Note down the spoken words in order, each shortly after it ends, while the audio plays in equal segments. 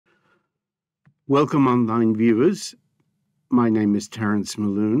Welcome, online viewers. My name is Terence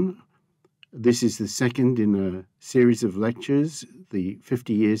Maloon. This is the second in a series of lectures, the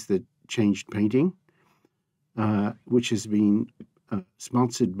 50 Years That Changed Painting, which has been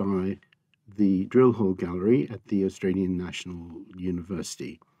sponsored by the Drill Hall Gallery at the Australian National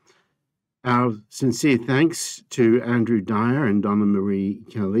University. Our sincere thanks to Andrew Dyer and Donna Marie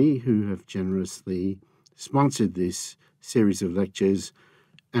Kelly, who have generously sponsored this series of lectures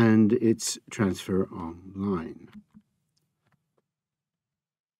and its transfer online.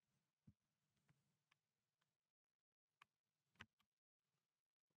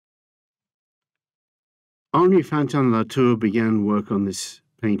 Henri Fantin-Latour began work on this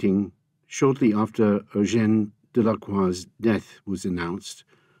painting shortly after Eugène Delacroix's death was announced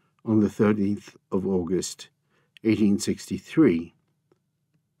on the 13th of August, 1863.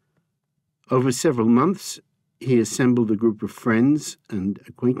 Over several months, he assembled a group of friends and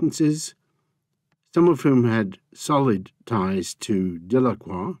acquaintances, some of whom had solid ties to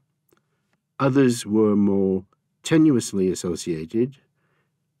Delacroix. Others were more tenuously associated.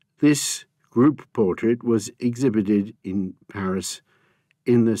 This group portrait was exhibited in Paris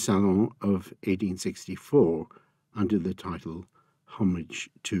in the Salon of 1864 under the title Homage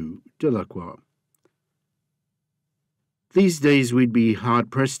to Delacroix. These days, we'd be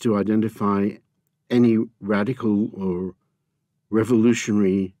hard-pressed to identify any radical or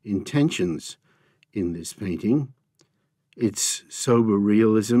revolutionary intentions in this painting. Its sober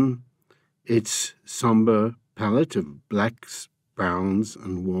realism, its somber palette of blacks, browns,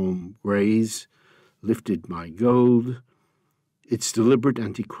 and warm greys, lifted by gold, its deliberate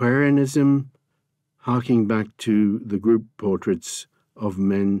antiquarianism, harking back to the group portraits of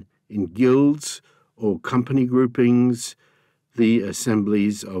men in guilds or company groupings, the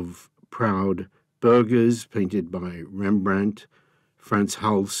assemblies of proud burghers painted by Rembrandt, Frans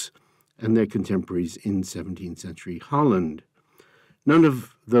Hals, and their contemporaries in 17th century Holland. None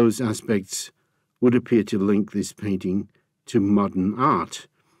of those aspects would appear to link this painting to modern art,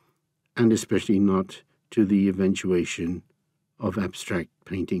 and especially not to the eventuation of abstract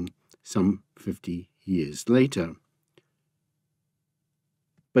painting some 50 years later.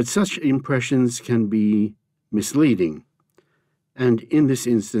 But such impressions can be misleading, and in this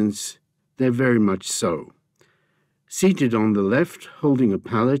instance, they're very much so. Seated on the left, holding a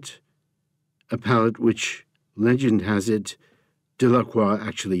palette which, legend has it, Delacroix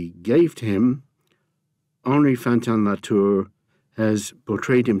actually gave to him, Henri Fantin-Latour has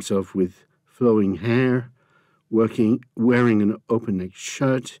portrayed himself with flowing hair, wearing an open-necked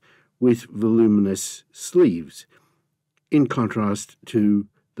shirt with voluminous sleeves, in contrast to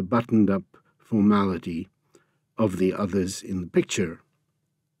the buttoned-up formality of the others in the picture.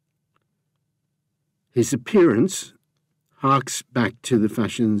 His appearance harks back to the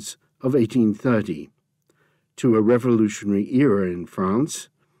fashions of 1830, to a revolutionary era in France,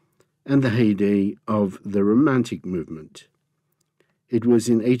 and the heyday of the Romantic movement. It was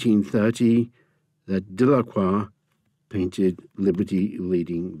in 1830 that Delacroix painted Liberty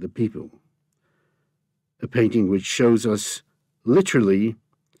Leading the People, a painting which shows us literally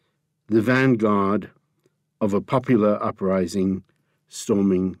the vanguard of a popular uprising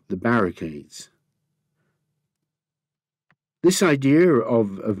storming the barricades. This idea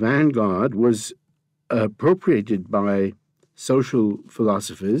of a vanguard was appropriated by social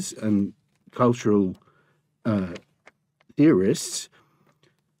philosophers and cultural theorists,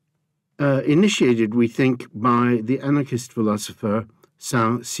 initiated, we think, by the anarchist philosopher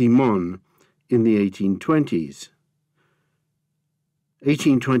Saint-Simon in the 1820s.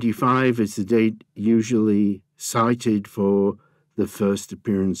 1825 is the date usually cited for the first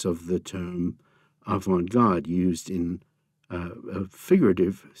appearance of the term avant-garde, used in a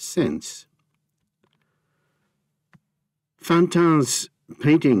figurative sense. Fantin's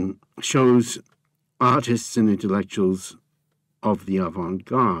painting shows artists and intellectuals of the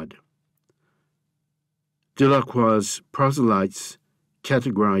avant-garde. Delacroix's proselytes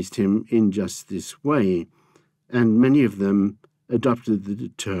categorized him in just this way, and many of them adopted the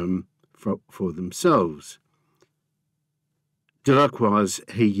term for themselves. Delacroix's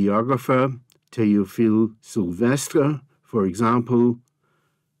hagiographer, Théophile Sylvestre, for example,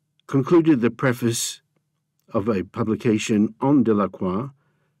 concluded the preface of a publication on Delacroix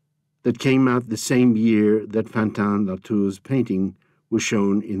that came out the same year that Fantin-Latour's painting was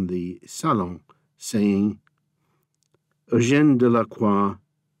shown in the Salon, saying, "Eugène Delacroix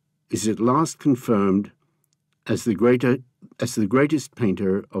is at last confirmed as the greatest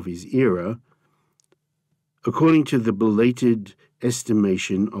painter of his era, according to the belated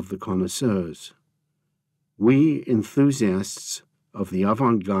estimation of the connoisseurs. We enthusiasts of the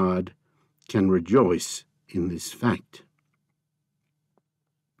avant-garde can rejoice in this fact.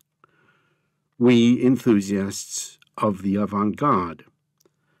 We enthusiasts of the avant-garde.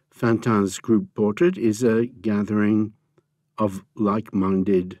 Fantin's group portrait is a gathering of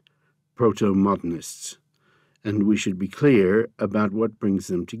like-minded proto-modernists, and we should be clear about what brings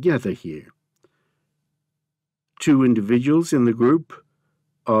them together here. Two individuals in the group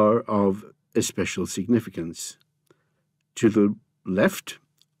are of especial significance. To the left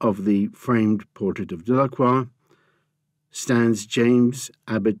of the framed portrait of Delacroix stands James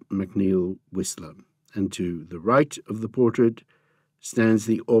Abbott McNeill Whistler, and to the right of the portrait stands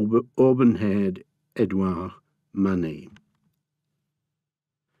the auburn-haired Edouard Manet.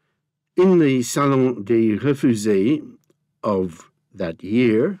 In the Salons des Refusés of that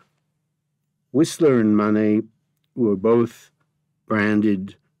year, Whistler and Manet were both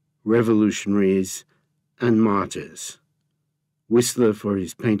branded revolutionaries and martyrs. Whistler for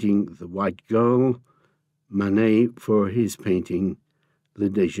his painting The White Gull, Manet for his painting Le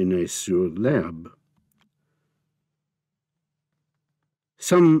Déjeuner sur l'herbe.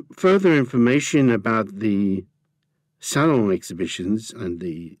 Some further information about the Salon exhibitions, and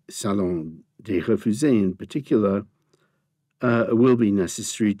the Salon des Refusés in particular, will be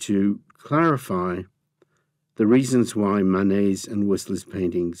necessary to clarify the reasons why Manet's and Whistler's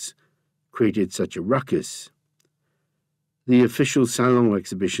paintings created such a ruckus. The official Salon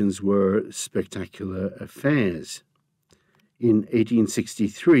exhibitions were spectacular affairs. In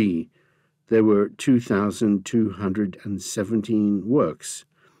 1863, there were 2,217 works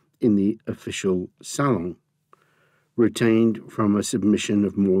in the official Salon, retained from a submission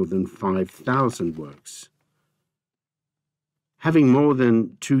of more than 5,000 works. Having more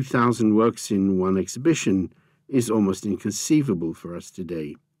than 2,000 works in one exhibition is almost inconceivable for us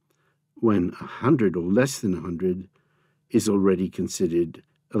today, when 100 or less than 100 is already considered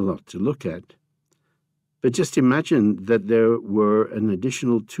a lot to look at. But just imagine that there were an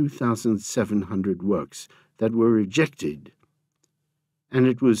additional 2,700 works that were rejected, and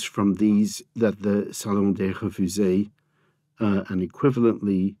it was from these that the Salon des Refusés, an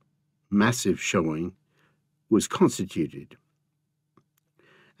equivalently massive showing, was constituted.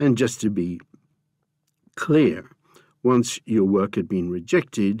 And just to be clear, once your work had been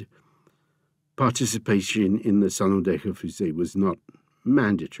rejected, participation in the Salon des Refusés was not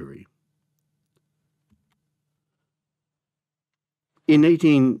mandatory. In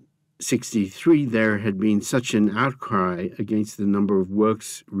 1863, there had been such an outcry against the number of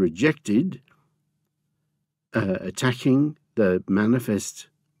works rejected, attacking the manifest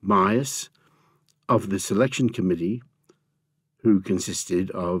bias of the selection committee, who consisted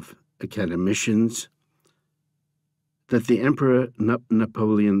of academicians, that the Emperor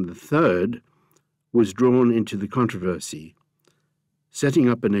Napoleon III was drawn into the controversy. Setting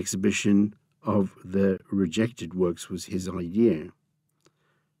up an exhibition of the rejected works was his idea.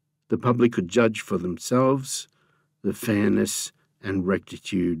 The public could judge for themselves the fairness and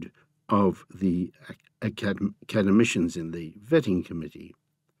rectitude of the academicians in the vetting committee.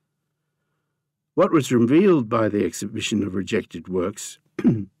 What was revealed by the exhibition of rejected works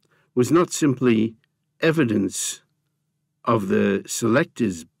was not simply evidence of the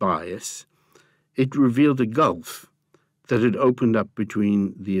selector's bias, it revealed a gulf that had opened up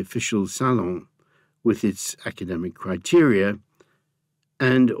between the official Salon, with its academic criteria,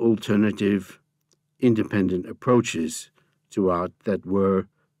 and alternative, independent approaches to art that were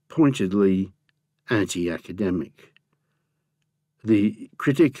pointedly anti-academic. The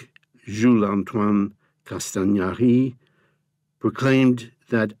critic Jules-Antoine Castagnari proclaimed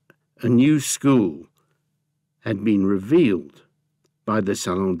that a new school had been revealed by the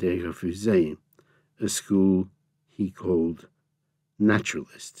Salon des Refusés, a school he called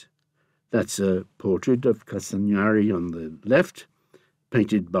Naturalist. That's a portrait of Castagnari on the left,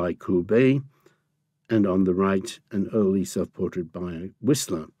 painted by Courbet, and on the right, an early self-portrait by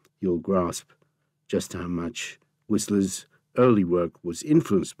Whistler. You'll grasp just how much Whistler's early work was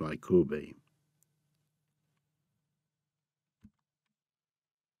influenced by Courbet.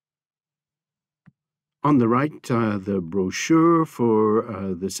 On the right, the brochure for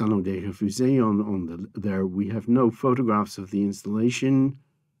the Salon des Refusés. There we have no photographs of the installation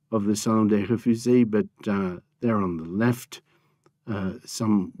of the Salon des Refusés, but there on the left,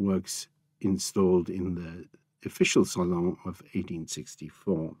 some works installed in the official Salon of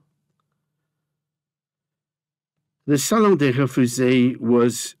 1864. The Salon des Refusés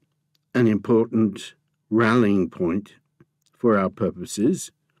was an important rallying point for our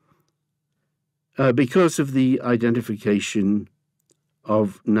purposes because of the identification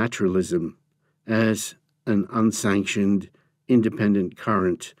of naturalism as an unsanctioned, independent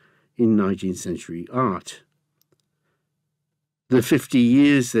current in 19th century art. The 50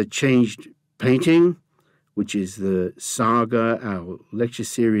 years that changed painting, which is the saga our lecture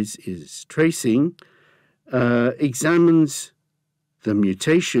series is tracing, examines the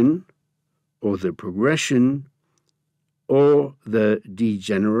mutation or the progression or the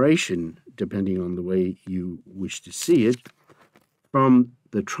degeneration, depending on the way you wish to see it, from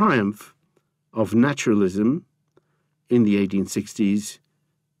the triumph of naturalism in the 1860s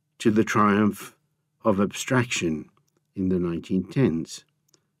to the triumph of abstraction in the 1910s.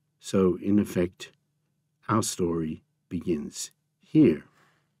 So, in effect, our story begins here.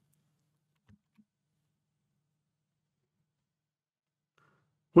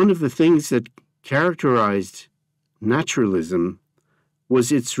 One of the things that characterized naturalism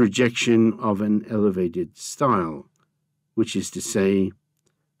was its rejection of an elevated style, which is to say,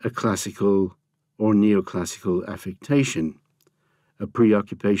 a classical or neoclassical affectation, a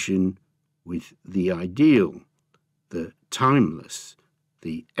preoccupation with the ideal, the timeless,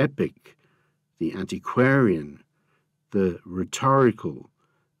 the epic, the antiquarian, the rhetorical,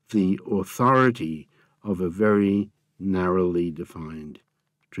 the authority of a very narrowly defined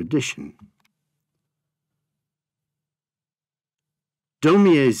tradition.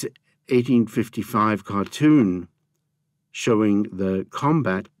 Daumier's 1855 cartoon showing the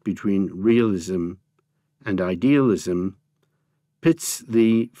combat between realism and idealism pits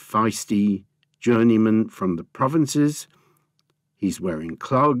the feisty journeyman from the provinces, he's wearing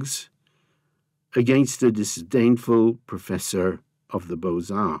clogs, against the disdainful professor of the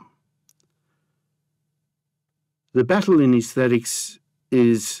Beaux-Arts. The battle in aesthetics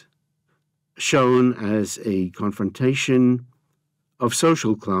is shown as a confrontation of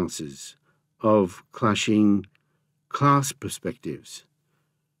social classes, of clashing class perspectives.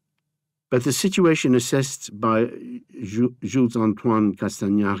 But the situation assessed by Jules-Antoine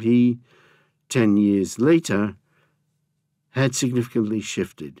Castagnari 10 years later had significantly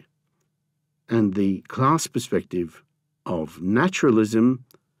shifted, and the class perspective of naturalism,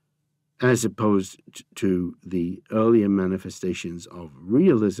 as opposed to the earlier manifestations of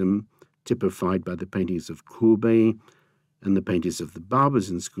realism typified by the paintings of Courbet and the paintings of the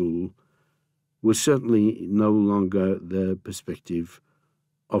Barbizon school, was certainly no longer the perspective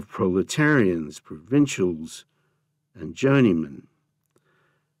of proletarians, provincials, and journeymen.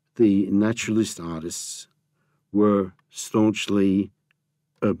 The naturalist artists were staunchly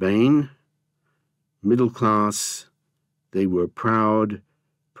urbane, middle class, they were proud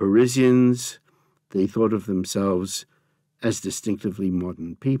Parisians, they thought of themselves as distinctively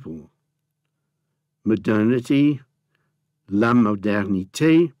modern people. Modernity, la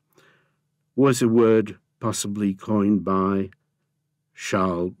modernité, was a word possibly coined by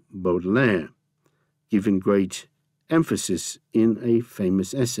Charles Baudelaire, given great emphasis in a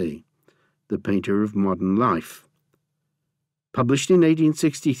famous essay, The Painter of Modern Life, published in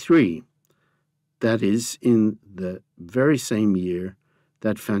 1863, that is, in the very same year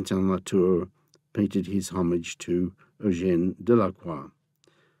that Fantin-Latour painted his homage to Eugène Delacroix,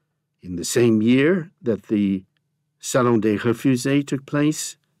 in the same year that the Salons des Refusés took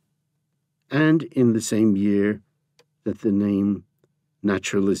place, and in the same year that the name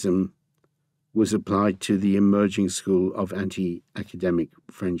Naturalism was applied to the emerging school of anti-academic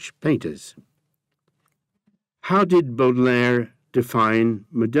French painters. How did Baudelaire define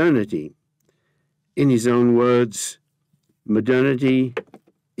modernity? In his own words, modernity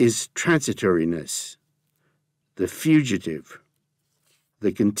is transitoriness, the fugitive,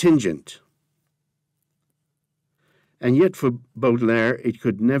 the contingent. And yet for Baudelaire, it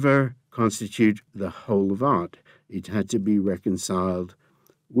could never constitute the whole of art. It had to be reconciled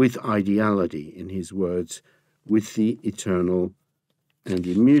with ideality, in his words, with the eternal and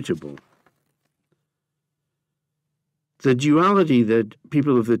immutable. The duality that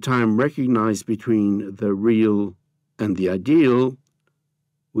people of the time recognized between the real and the ideal,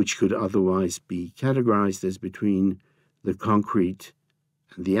 which could otherwise be categorized as between the concrete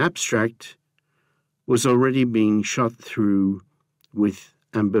and the abstract, was already being shot through with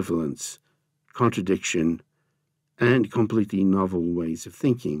ambivalence, contradiction, and completely novel ways of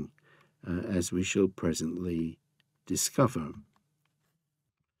thinking, as we shall presently discover.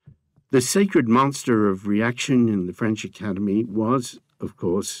 The sacred monster of reaction in the French Academy was, of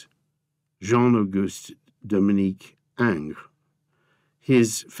course, Jean-Auguste Dominique Ingres.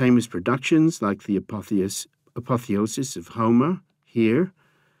 His famous productions, like the Apotheosis of Homer, here,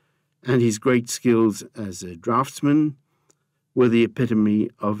 and his great skills as a draftsman, were the epitome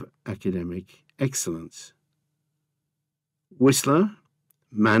of academic excellence. Whistler,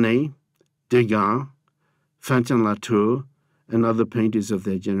 Manet, Degas, Fantin-Latour, and other painters of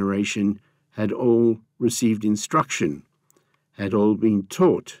their generation had all received instruction, had all been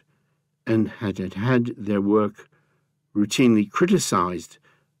taught, and had their work routinely criticized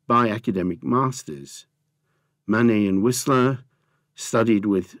by academic masters. Manet and Whistler studied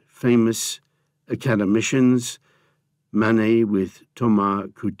with famous academicians, Manet with Thomas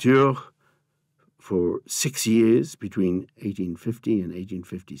Couture for 6 years between 1850 and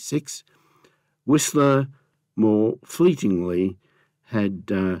 1856. Whistler, more fleetingly,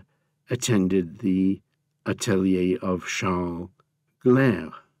 had attended the atelier of Charles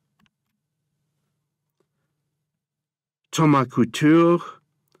Gleyre. Thomas Couture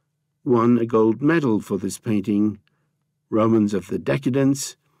won a gold medal for this painting, Romans of the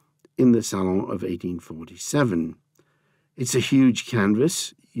Decadence, in the Salon of 1847. It's a huge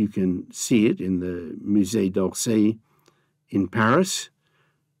canvas. You can see it in the Musée d'Orsay in Paris.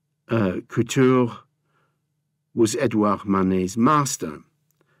 Couture was Edouard Manet's master.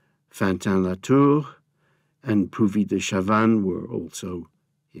 Fantin Latour and Puvis de Chavannes were also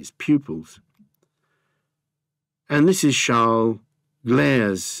his pupils. And this is Charles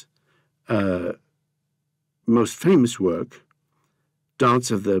Gleyre's most famous work,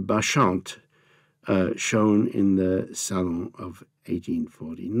 Dance of the Bacchante, shown in the Salon of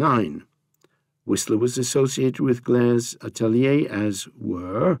 1849. Whistler was associated with Gleyre's atelier, as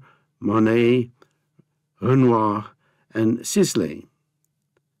were Monet, Renoir, and Sisley.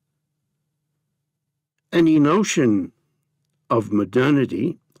 Any notion of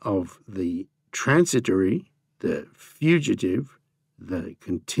modernity, of the transitory, the fugitive, the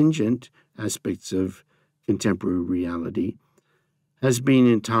contingent aspects of contemporary reality has been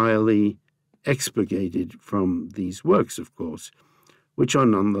entirely expurgated from these works, of course, which are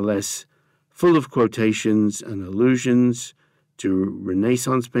nonetheless full of quotations and allusions to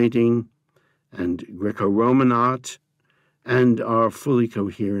Renaissance painting and Greco-Roman art, and are fully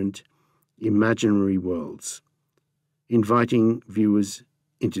coherent imaginary worlds, inviting viewers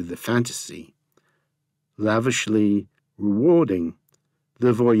into the fantasy, lavishly rewarding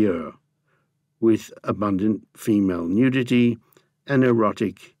the voyeur with abundant female nudity and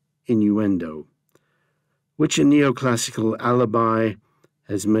erotic innuendo, which a neoclassical alibi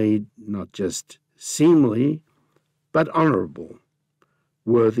has made not just seemly, but honorable,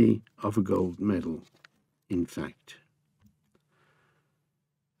 worthy of a gold medal, in fact.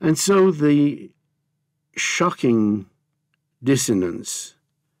 And so the shocking dissonance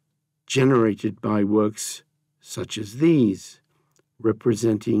generated by works such as these,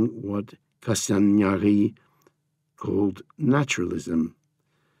 representing what Castagnari called naturalism,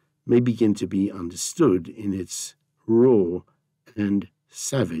 may begin to be understood in its raw and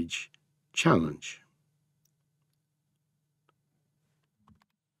savage challenge.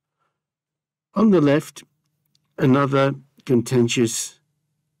 On the left, another contentious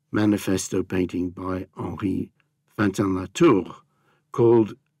manifesto painting by Henri Fantin-Latour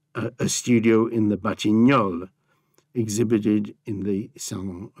called A Studio in the Batignolles, exhibited in the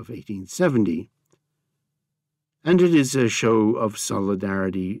Salon of 1870. And it is a show of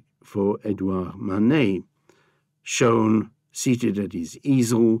solidarity for Edouard Manet, shown seated at his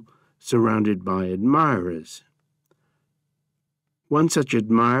easel, surrounded by admirers. One such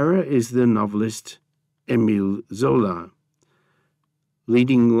admirer is the novelist Émile Zola,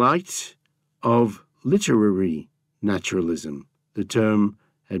 leading light of literary naturalism. The term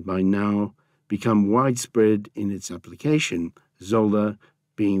had by now become widespread in its application, Zola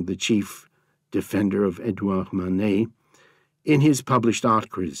being the chief defender of Edouard Manet in his published art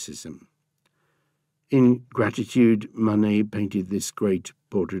criticism. In gratitude, Manet painted this great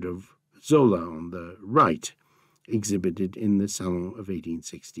portrait of Zola on the right, exhibited in the Salon of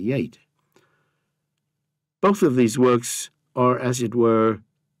 1868. Both of these works are, as it were,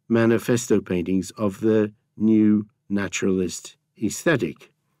 manifesto paintings of the new naturalist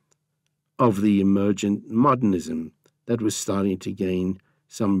aesthetic, of the emergent modernism that was starting to gain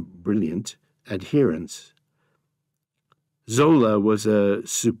some brilliant adherents. Zola was a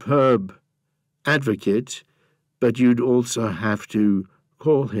superb advocate, but you'd also have to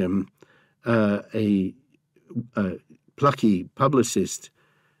call him a plucky publicist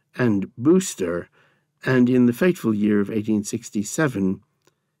and booster, and in the fateful year of 1867,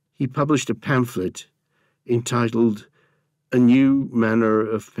 he published a pamphlet entitled A New Manner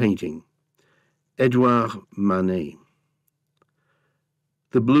of Painting, Edouard Manet.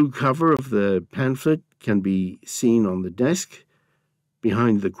 The blue cover of the pamphlet can be seen on the desk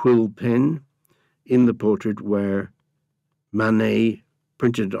behind the quill pen in the portrait, where Manet,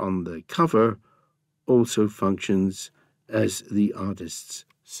 printed on the cover, also functions as the artist's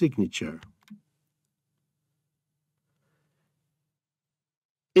signature.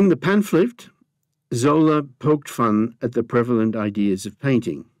 In the pamphlet, Zola poked fun at the prevalent ideas of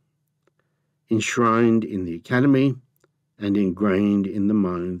painting, enshrined in the Academy and ingrained in the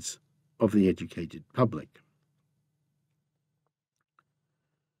minds of the educated public.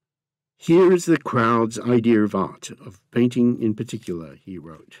 Here is the crowd's idea of art, of painting in particular, he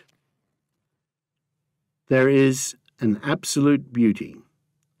wrote. There is an absolute beauty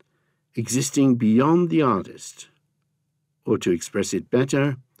existing beyond the artist, or to express it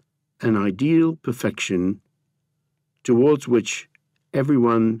better, an ideal perfection towards which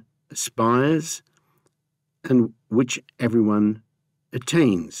everyone aspires and which everyone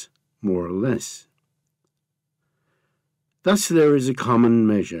attains, more or less. Thus there is a common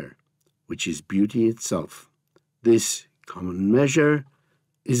measure, which is beauty itself. This common measure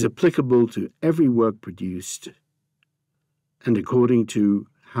is applicable to every work produced, and according to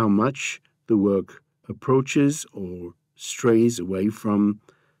how much the work approaches or strays away from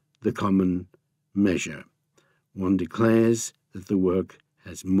the common measure, one declares that the work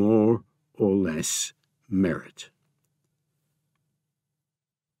has more or less merit.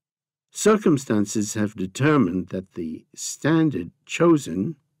 Circumstances have determined that the standard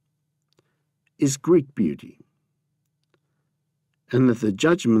chosen is Greek beauty, and that the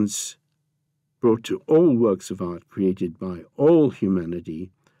judgments brought to all works of art created by all humanity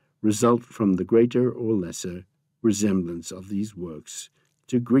result from the greater or lesser resemblance of these works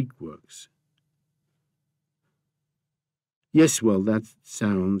to Greek works. Yes, well, that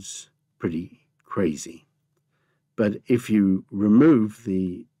sounds pretty crazy. But if you remove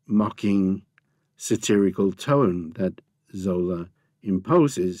the mocking, satirical tone that Zola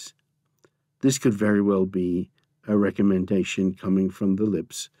imposes, this could very well be a recommendation coming from the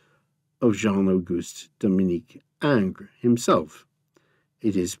lips of Jean-Auguste Dominique Ingres himself.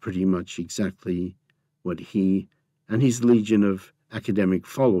 It is pretty much exactly what he and his legion of academic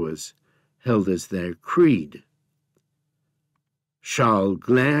followers held as their creed. Charles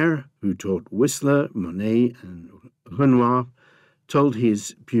Gleyre, who taught Whistler, Monet, and Renoir, told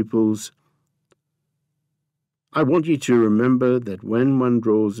his pupils, "I want you to remember that when one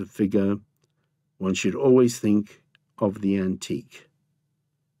draws a figure, one should always think of the antique.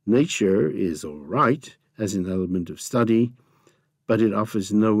 Nature is all right as an element of study, but it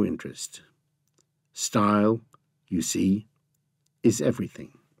offers no interest. Style, you see, is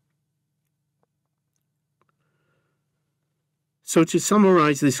everything." So to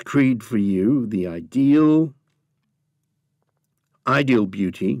summarize this creed for you, the ideal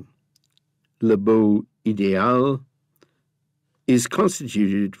beauty, le beau idéal, is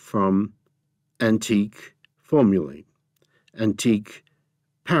constituted from antique formulae, antique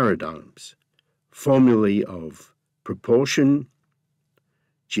paradigms, formulae of proportion,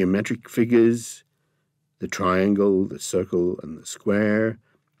 geometric figures, the triangle, the circle, and the square,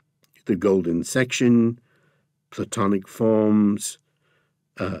 the golden section, Platonic forms,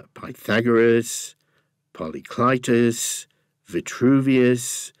 Pythagoras, Polyclitus,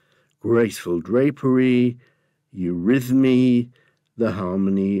 Vitruvius, graceful drapery, eurythmy, the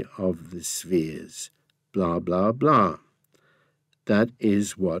harmony of the spheres, blah, blah, blah. That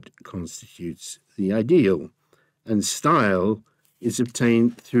is what constitutes the ideal, and style is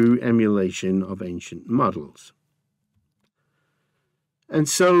obtained through emulation of ancient models. And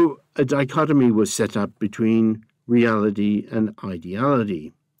so a dichotomy was set up between reality and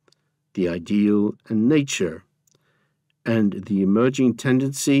ideality, the ideal and nature, and the emerging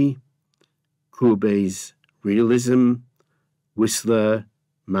tendency, Courbet's realism, Whistler,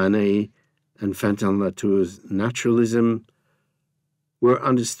 Manet, and Fantin-Latour's naturalism, were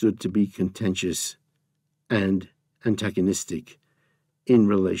understood to be contentious and antagonistic in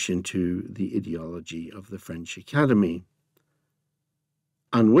relation to the ideology of the French Academy.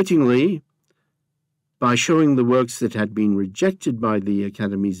 Unwittingly, by showing the works that had been rejected by the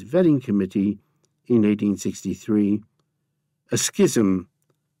Academy's vetting committee in 1863, a schism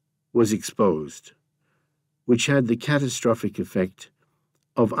was exposed, which had the catastrophic effect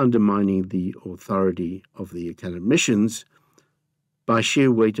of undermining the authority of the academicians by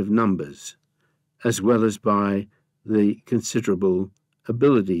sheer weight of numbers, as well as by the considerable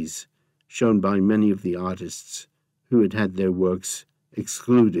abilities shown by many of the artists who had had their works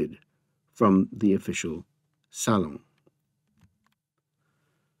excluded from the official salon.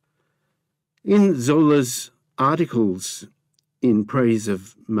 In Zola's articles in praise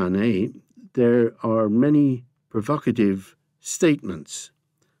of Manet, there are many provocative statements,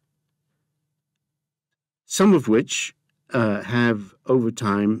 some of which have, over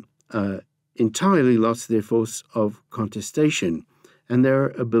time, entirely lost their force of contestation and their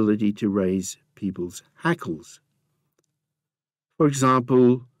ability to raise people's hackles. For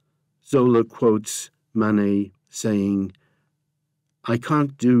example, Zola quotes Manet saying, "I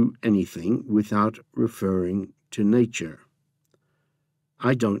can't do anything without referring to nature.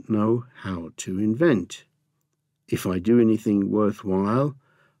 I don't know how to invent. If I do anything worthwhile,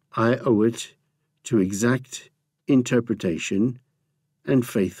 I owe it to exact interpretation and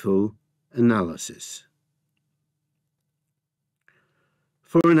faithful analysis."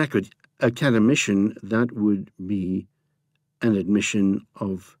 For an academician, that would be an admission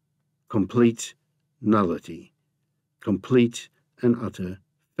of complete nullity, complete and utter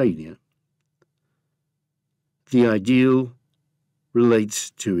failure. The ideal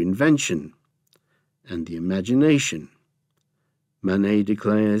relates to invention and the imagination. Manet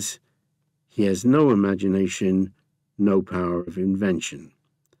declares he has no imagination, no power of invention.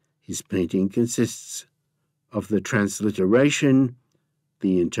 His painting consists of the transliteration,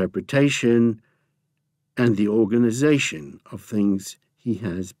 the interpretation, and the organization of things he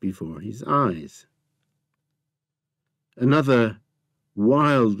has before his eyes. Another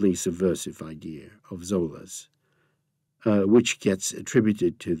wildly subversive idea of Zola's, which gets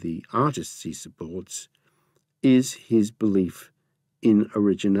attributed to the artists he supports, is his belief in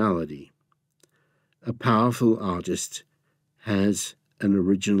originality. A powerful artist has an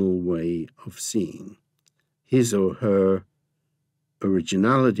original way of seeing. His or her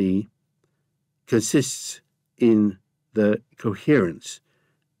originality consists in the coherence,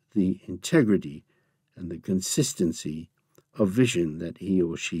 the integrity, and the consistency of vision that he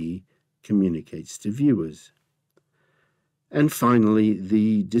or she communicates to viewers. And finally,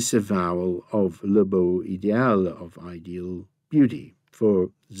 the disavowal of le beau idéal, of ideal beauty.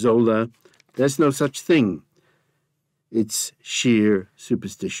 For Zola, there's no such thing. It's sheer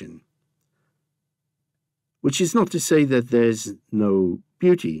superstition. Which is not to say that there's no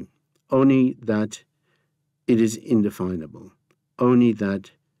beauty, only that it is indefinable, only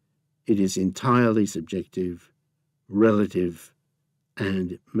that it is entirely subjective, relative,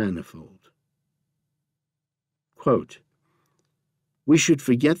 and manifold. Quote, "We should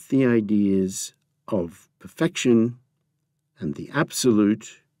forget the ideas of perfection and the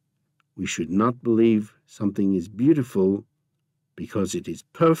absolute. We should not believe something is beautiful because it is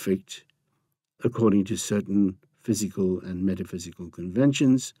perfect according to certain physical and metaphysical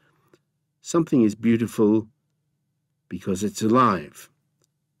conventions. Something is beautiful because it's alive,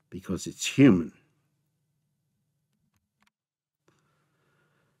 because it's human."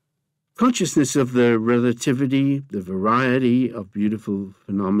 Consciousness of the relativity, the variety of beautiful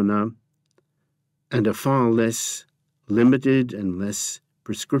phenomena, and a far less limited and less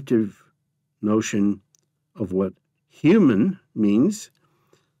prescriptive notion of what human means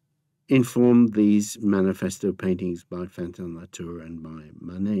informed these manifesto paintings by Fantin-Latour and by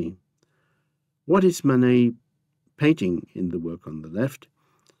Manet. What is Manet painting in the work on the left?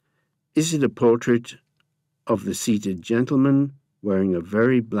 Is it a portrait of the seated gentleman wearing a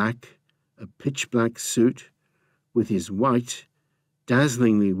pitch black suit with his white,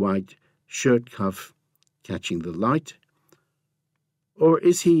 dazzlingly white shirt cuff catching the light? Or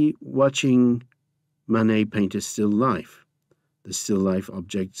is he watching Manet paint a still life, the still life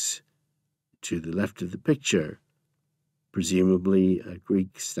objects to the left of the picture, presumably a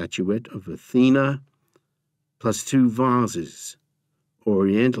Greek statuette of Athena, plus two vases,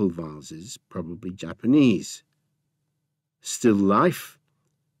 Oriental vases, probably Japanese. Still life,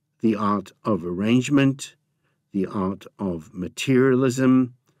 the art of arrangement, the art of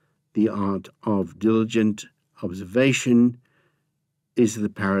materialism, the art of diligent observation, is the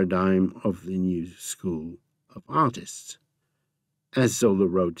paradigm of the new school of artists. As Zola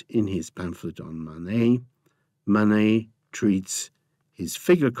wrote in his pamphlet on Manet, Manet treats his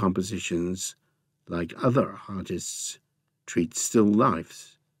figure compositions like other artists treat still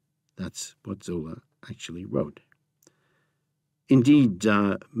lifes. That's what Zola actually wrote. Indeed,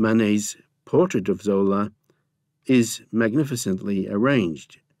 Manet's portrait of Zola is magnificently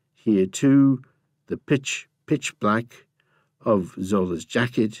arranged. Here, too, the pitch black of Zola's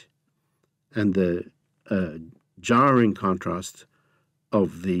jacket and the jarring contrast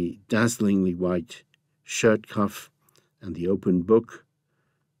of the dazzlingly white shirt cuff and the open book.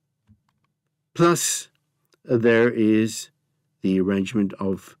 Plus, there is the arrangement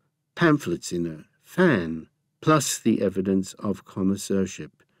of pamphlets in a fan, plus the evidence of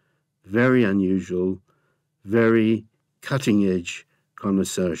connoisseurship. Very unusual, very cutting-edge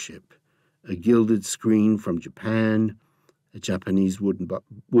connoisseurship. A gilded screen from Japan, a Japanese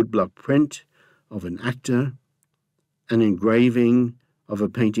woodblock print of an actor, an engraving of a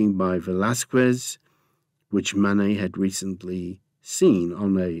painting by Velázquez, which Manet had recently seen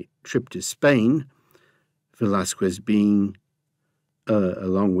on a trip to Spain, Velázquez being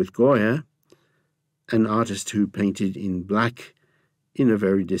along with Goya, an artist who painted in black in a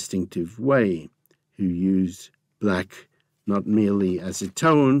very distinctive way, who used black not merely as a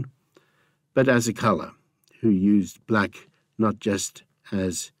tone, but as a color, who used black not just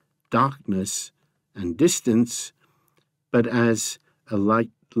as darkness and distance, but as a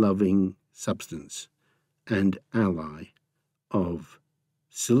light-loving substance and ally of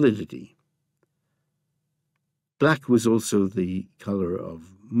solidity. Black was also the color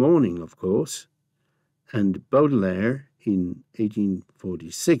of mourning, of course, and Baudelaire in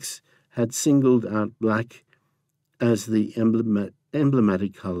 1846 had singled out black as the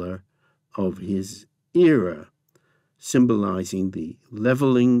emblematic color of his era, symbolizing the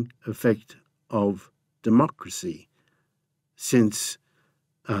leveling effect of democracy, since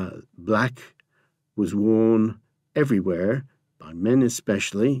black was worn everywhere, by men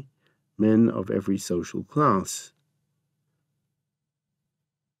especially, men of every social class.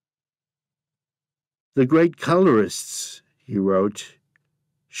 The great colorists, he wrote,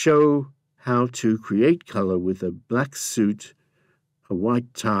 show how to create color with a black suit, a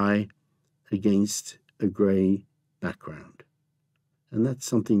white tie, against a gray background. And that's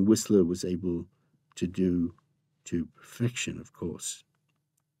something Whistler was able to do to perfection, of course.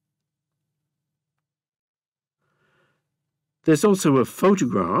 There's also a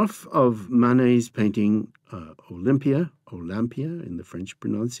photograph of Manet's painting Olympia in the French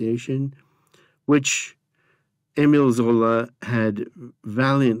pronunciation, which Émile Zola had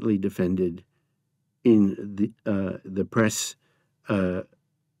valiantly defended in the press 2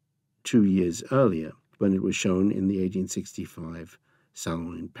 years earlier, when it was shown in the 1865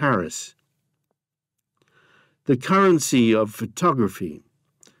 Salon in Paris. The currency of photography,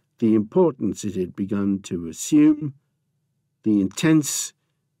 the importance it had begun to assume, the intense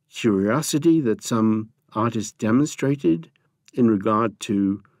curiosity that some artists demonstrated in regard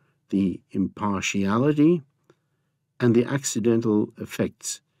to the impartiality and the accidental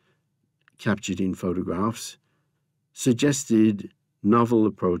effects captured in photographs, suggested novel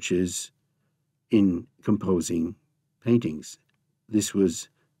approaches in composing paintings. This was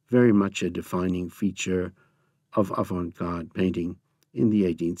very much a defining feature of avant-garde painting in the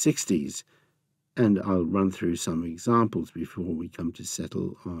 1860s, and I'll run through some examples before we come to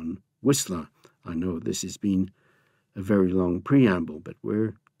settle on Whistler. I know this has been a very long preamble, but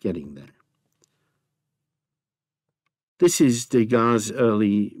we're getting there. This is Degas'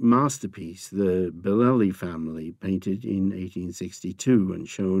 early masterpiece, the Bellelli family, painted in 1862 and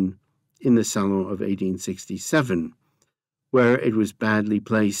shown in the Salon of 1867, where it was badly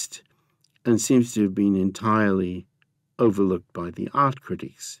placed and seems to have been entirely overlooked by the art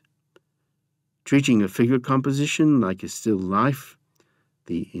critics. Treating a figure composition like a still life,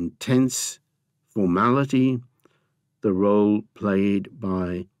 the intense formality, the role played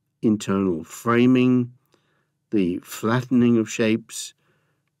by internal framing, the flattening of shapes,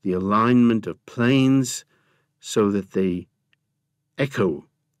 the alignment of planes so that they echo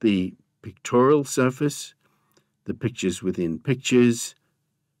the pictorial surface, the pictures within pictures.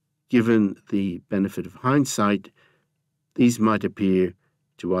 Given the benefit of hindsight, these might appear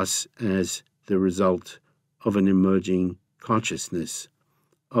to us as the result of an emerging consciousness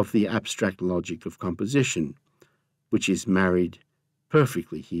of the abstract logic of composition, which is married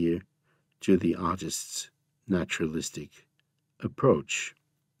perfectly here to the artist's naturalistic approach.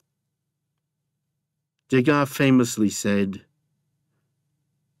 Degas famously said,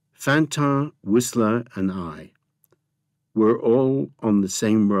 "Fantin, Whistler, and I were all on the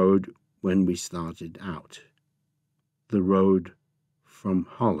same road when we started out, the road from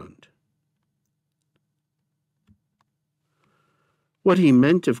Holland." What he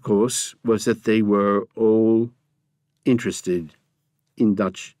meant, of course, was that they were all interested in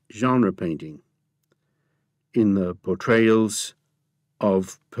Dutch genre painting, in the portrayals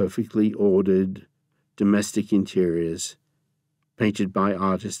of perfectly ordered domestic interiors painted by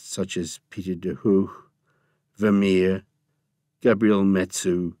artists such as Pieter de Hooch, Vermeer, Gabriel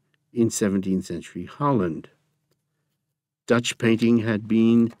Metsu in 17th century Holland. Dutch painting had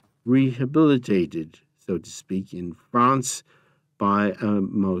been rehabilitated, so to speak, in France by a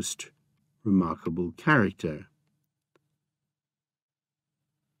most remarkable character.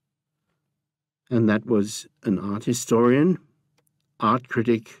 And that was an art historian, art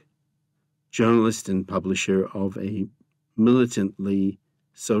critic, journalist and publisher of a militantly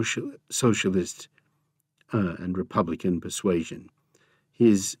socialist and Republican persuasion.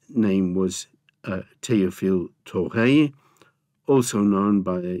 His name was Théophile Thoré, also known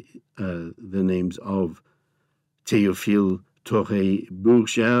by the names of Théophile Thoré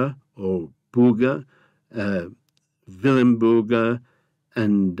Bourget or Burger, Willem Burger,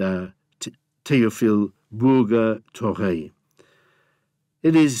 and Théophile Burger-Toré.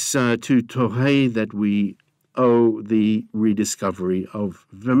 It is to Toré that we owe the rediscovery of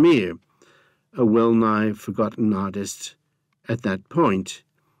Vermeer, a well-nigh forgotten artist at that point,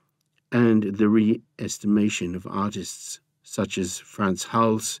 and the re-estimation of artists such as Frans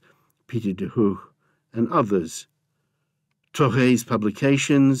Hals, Peter de Hooch, and others. Toré's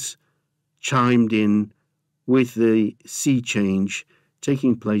publications chimed in with the sea change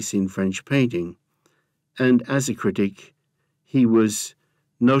taking place in French painting, and as a critic, he was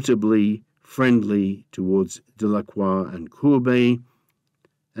notably friendly towards Delacroix and Courbet,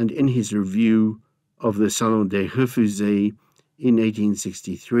 and in his review of the Salons des Refusés in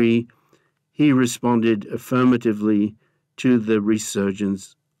 1863, he responded affirmatively to the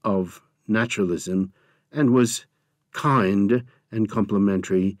resurgence of naturalism and was kind and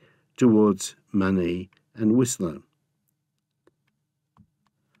complimentary towards Manet and Whistler.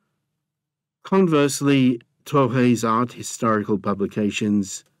 Conversely, Toré's art historical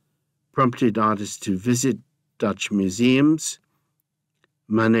publications prompted artists to visit Dutch museums.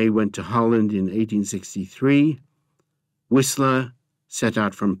 Manet went to Holland in 1863. Whistler set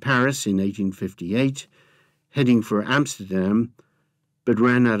out from Paris in 1858, heading for Amsterdam, but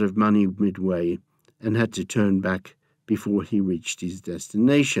ran out of money midway and had to turn back before he reached his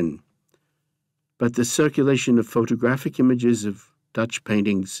destination. But the circulation of photographic images of Dutch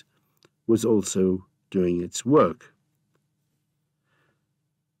paintings was also doing its work.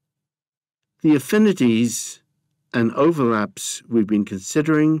 The affinities and overlaps we've been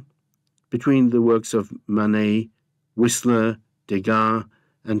considering between the works of Manet, Whistler, Degas,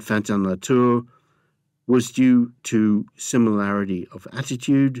 and Fantin-Latour was due to similarity of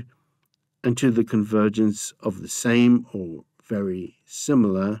attitude and to the convergence of the same or very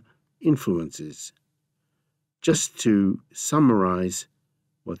similar influences. Just to summarize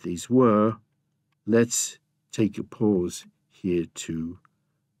what these were, let's take a pause here to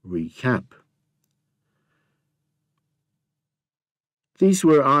recap. These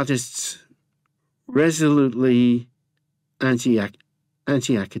were artists resolutely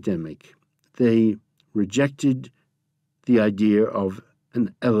anti-academic. They rejected the idea of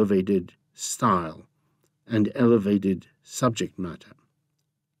an elevated style and elevated subject matter.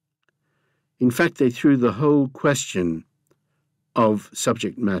 In fact, they threw the whole question of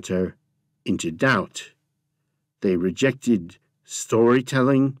subject matter into doubt. They rejected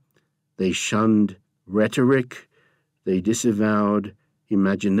storytelling, they shunned rhetoric, they disavowed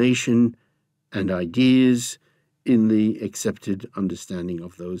imagination and ideas in the accepted understanding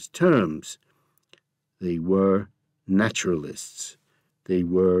of those terms. They were naturalists. They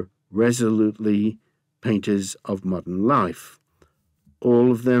were resolutely painters of modern life.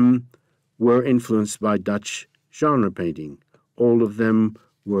 All of them were influenced by Dutch genre painting. All of them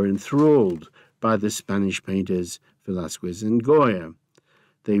were enthralled by the Spanish painters Velázquez and Goya.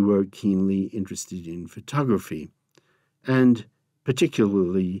 They were keenly interested in photography, and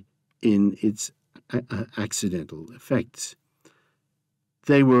particularly in its accidental effects.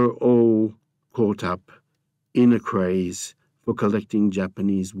 They were all caught up in a craze for collecting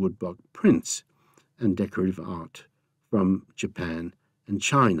Japanese woodblock prints and decorative art from Japan and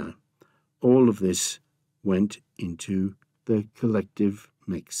China. All of this went into the collective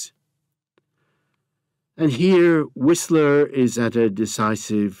mix. And here, Whistler is at a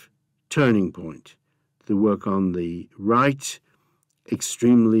decisive turning point. The work on the right,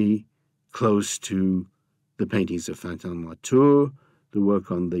 extremely close to the paintings of Fantin-Latour, the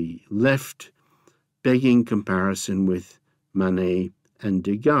work on the left, begging comparison with Manet and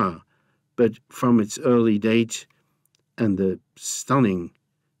Degas, but from its early date and the stunning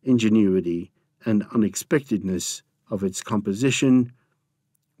ingenuity and unexpectedness of its composition,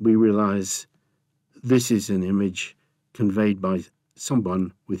 we realize this is an image conveyed by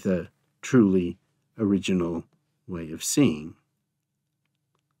someone with a truly original way of seeing.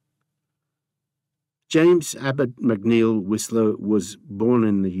 James Abbott McNeill Whistler was born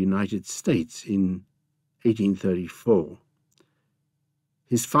in the United States in 1834.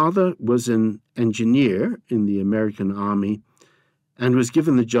 His father was an engineer in the American Army and was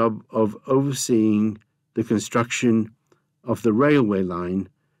given the job of overseeing the construction of the railway line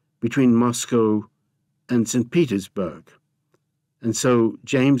between Moscow and St. Petersburg. And so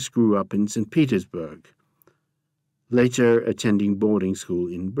James grew up in St. Petersburg, later attending boarding school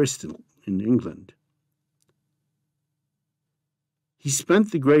in Bristol, in England. He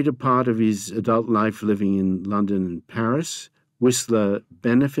spent the greater part of his adult life living in London and Paris. Whistler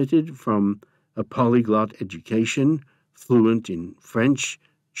benefited from a polyglot education, fluent in French,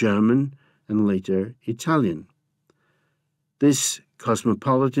 German, and later Italian. This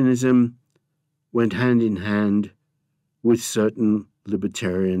cosmopolitanism went hand in hand with certain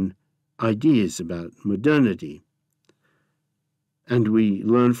libertarian ideas about modernity. And we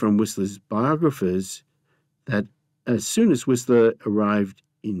learn from Whistler's biographers that as soon as Whistler arrived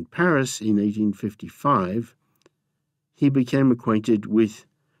in Paris in 1855, he became acquainted with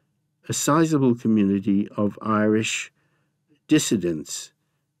a sizable community of Irish dissidents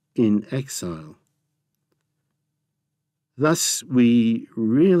in exile. Thus, we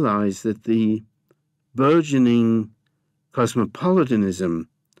realize that the burgeoning cosmopolitanism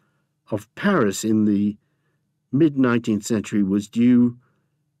of Paris in the mid-19th century was due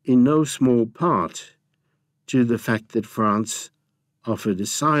in no small part to the fact that France offered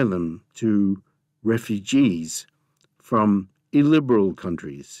asylum to refugees from illiberal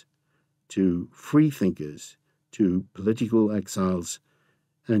countries, to freethinkers, to political exiles,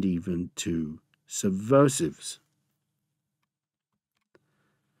 and even to subversives.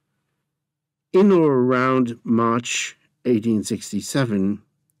 In or around March 1867,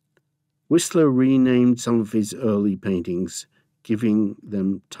 Whistler renamed some of his early paintings, giving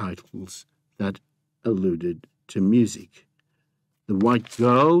them titles that alluded to music. The White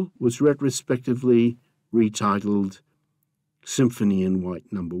Girl was retrospectively retitled Symphony in White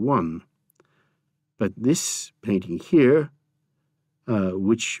No. 1. But this painting here,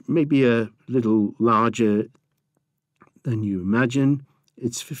 which may be a little larger than you imagine,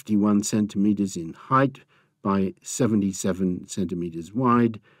 it's 51 centimeters in height by 77 centimeters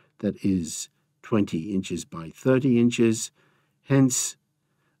wide. That is 20 inches by 30 inches, hence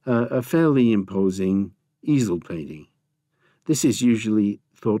a fairly imposing easel painting. This is usually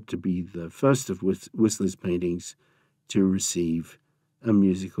thought to be the first of Whistler's paintings to receive a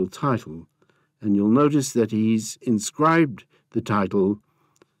musical title, and you'll notice that he's inscribed the title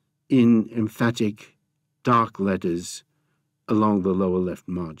in emphatic dark letters along the lower left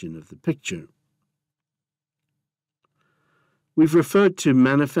margin of the picture. We've referred to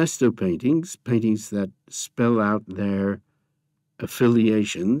manifesto paintings, paintings that spell out their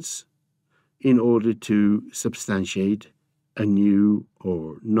affiliations in order to substantiate a new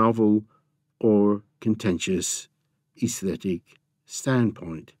or novel or contentious aesthetic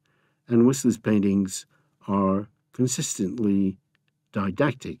standpoint. And Whistler's paintings are consistently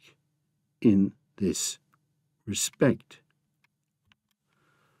didactic in this respect.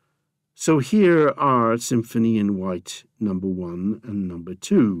 So here are Symphony in White No. 1 and No.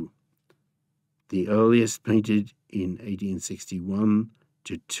 2, the earliest painted in 1861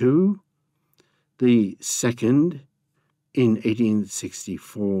 to 2, the second in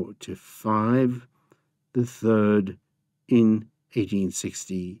 1864 to 5, the third in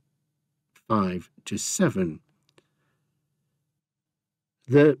 1865 to 7.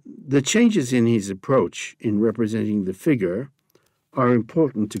 The changes in his approach in representing the figure are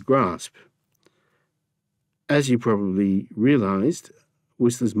important to grasp. As you probably realized,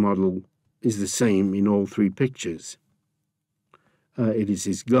 Whistler's model is the same in all three pictures. It is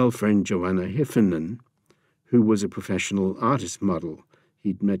his girlfriend, Joanna Heffernan, who was a professional artist model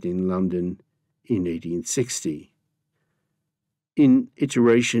he'd met in London in 1860. In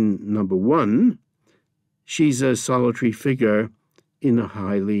iteration No. 1, she's a solitary figure in a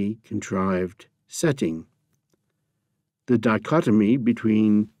highly contrived setting. The dichotomy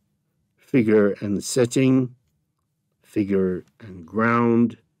between figure and setting, figure and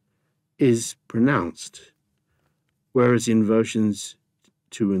ground, is pronounced, whereas in versions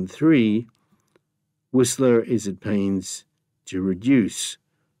 2 and 3, Whistler is at pains to reduce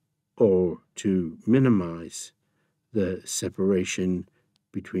or to minimize the separation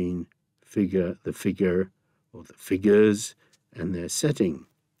between the figure or the figures and their setting.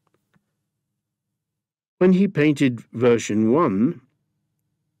 When he painted version 1,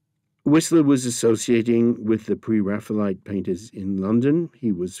 Whistler was associating with the pre-Raphaelite painters in London.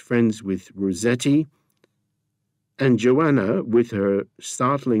 He was friends with Rossetti, and Joanna, with her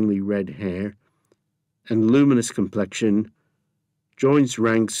startlingly red hair and luminous complexion, joins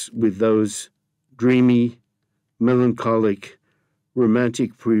ranks with those dreamy, melancholic,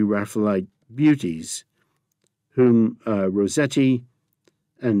 romantic pre-Raphaelite beauties whom Rossetti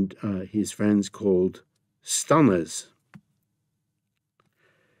and his friends called stunners.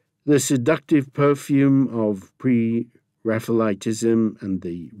 The seductive perfume of pre-Raphaelitism and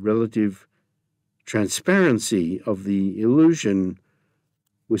the relative transparency of the illusion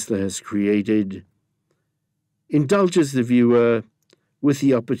Whistler has created indulges the viewer with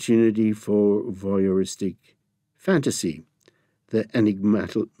the opportunity for voyeuristic fantasy. The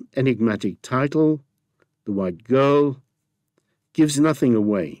enigmatic title, The White Girl, gives nothing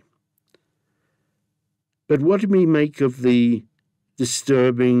away. But what do we make of the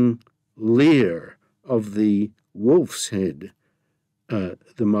disturbing leer of the wolf's head. The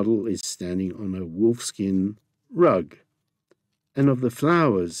model is standing on a wolfskin rug, and of the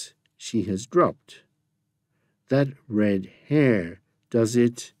flowers she has dropped. That red hair, does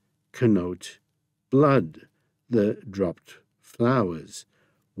it connote blood, the dropped flowers?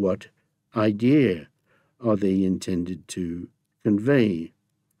 What idea are they intended to convey?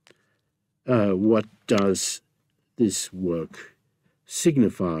 What does this work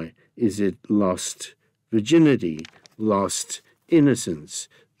signify? Is it lost virginity, lost innocence,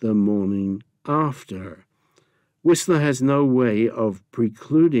 the morning after? Whistler has no way of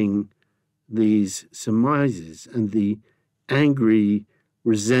precluding these surmises, and the angry,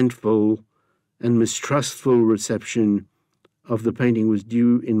 resentful, and mistrustful reception of the painting was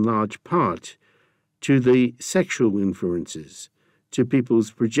due in large part to the sexual influences, to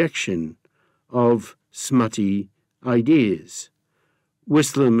people's projection of smutty ideas.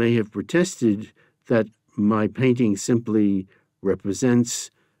 Whistler may have protested that my painting simply represents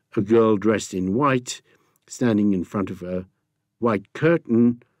a girl dressed in white, standing in front of a white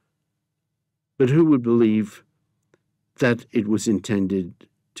curtain, but who would believe that it was intended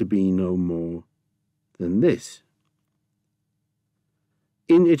to be no more than this?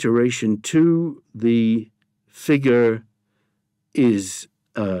 In iteration 2, the figure is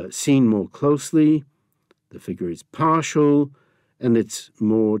seen more closely, the figure is partial, and it's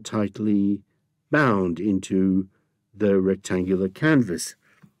more tightly bound into the rectangular canvas,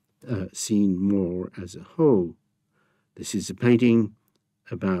 seen more as a whole. This is a painting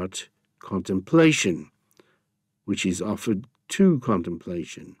about contemplation, which is offered to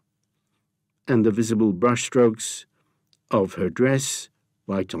contemplation, and the visible brushstrokes of her dress,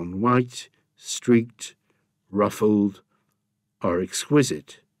 white on white, streaked, ruffled, are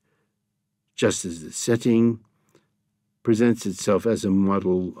exquisite, just as the setting presents itself as a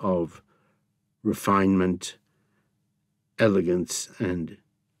model of refinement, elegance, and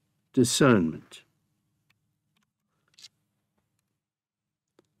discernment.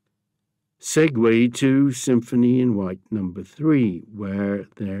 Segue to Symphony in White No. 3, where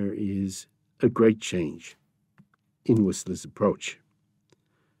there is a great change in Whistler's approach.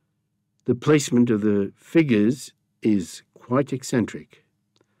 The placement of the figures is quite eccentric.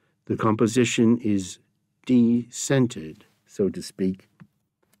 The composition is de-centered, so to speak,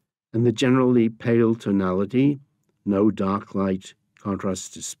 and the generally pale tonality, no dark light contrasts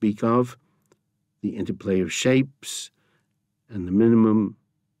to speak of, the interplay of shapes, and the minimum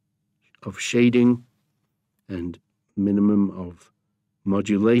of shading and minimum of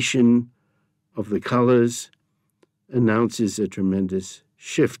modulation of the colors announces a tremendous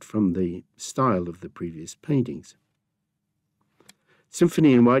shift from the style of the previous paintings.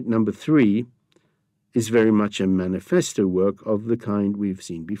 Symphony in White No. 3 is very much a manifesto work of the kind we've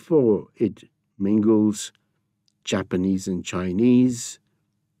seen before. It mingles Japanese and Chinese,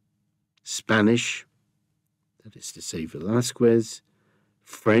 Spanish, that is to say Velázquez,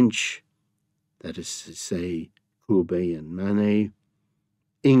 French, that is to say Courbet and Manet,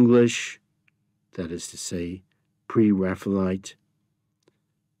 English, that is to say pre-Raphaelite,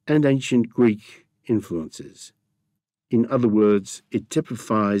 and ancient Greek influences. In other words, it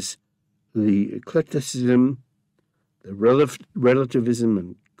typifies the eclecticism, the relativism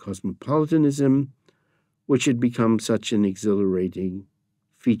and cosmopolitanism, which had become such an exhilarating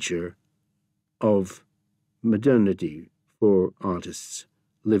feature of modernity for artists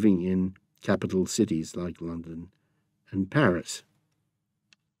living in capital cities like London and Paris.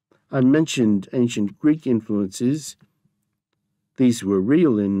 I mentioned ancient Greek influences. These were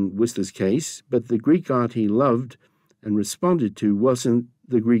real in Whistler's case, but the Greek art he loved and responded to wasn't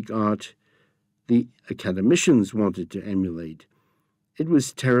the Greek art the academicians wanted to emulate. It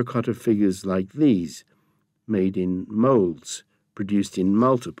was terracotta figures like these, made in molds, produced in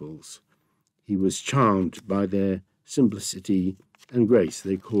multiples. He was charmed by their simplicity and grace.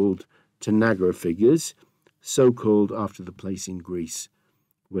 They're called Tanagra figures, so called after the place in Greece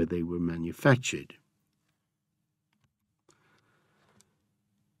where they were manufactured.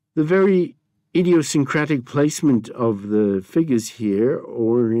 The very idiosyncratic placement of the figures here,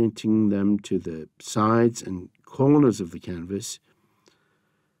 orienting them to the sides and corners of the canvas,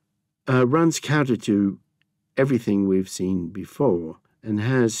 runs counter to everything we've seen before and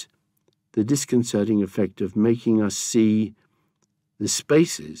has the disconcerting effect of making us see the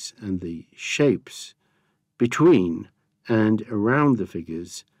spaces and the shapes between and around the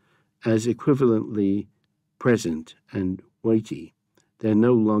figures as equivalently present and weighty. They're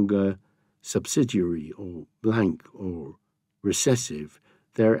no longer subsidiary or blank or recessive.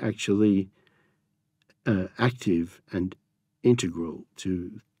 They're actually active and integral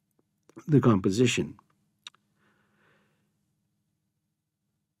to the composition.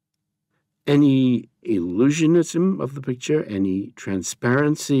 Any illusionism of the picture, any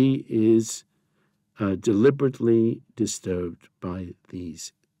transparency is deliberately disturbed by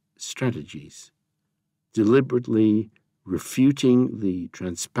these strategies. Deliberately refuting the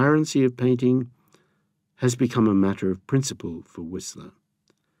transparency of painting has become a matter of principle for Whistler.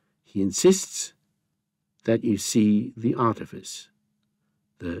 He insists that you see the artifice,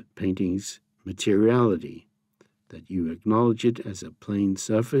 the painting's materiality, that you acknowledge it as a plain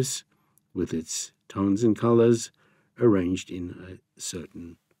surface with its tones and colors arranged in a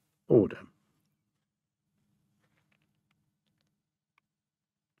certain order.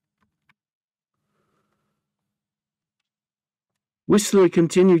 Whistler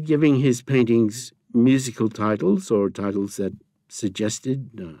continued giving his paintings musical titles, or titles that suggested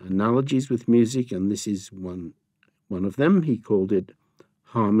analogies with music, and this is one of them. He called it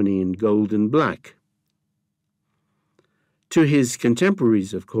Harmony in Gold and Black. To his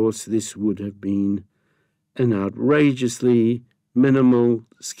contemporaries, of course, this would have been an outrageously minimal,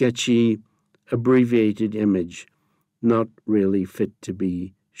 sketchy, abbreviated image, not really fit to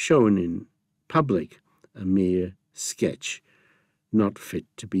be shown in public, a mere sketch, not fit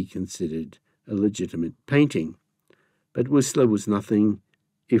to be considered a legitimate painting. But Whistler was nothing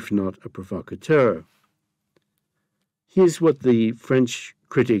if not a provocateur. Here's what the French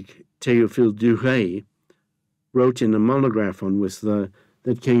critic Théophile Duret wrote in a monograph on Whistler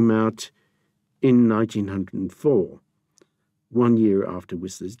that came out in 1904, 1 year after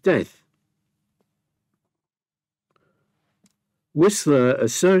Whistler's death. Whistler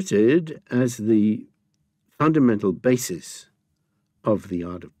asserted as the fundamental basis of the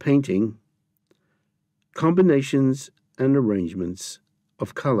art of painting combinations and arrangements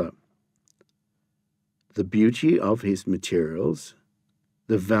of color, the beauty of his materials,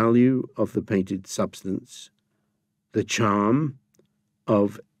 the value of the painted substance, the charm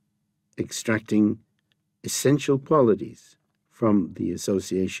of extracting essential qualities from the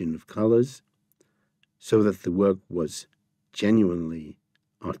association of colors so that the work was genuinely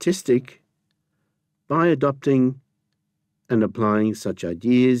artistic, by adopting and applying such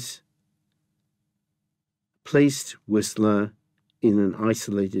ideas, placed Whistler in an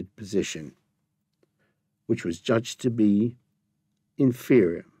isolated position, which was judged to be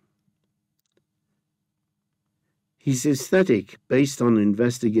inferior. His aesthetic, based on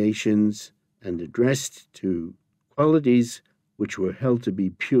investigations and addressed to qualities which were held to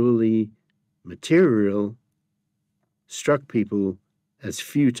be purely material, struck people as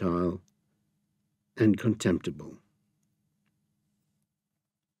futile and contemptible.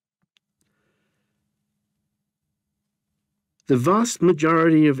 The vast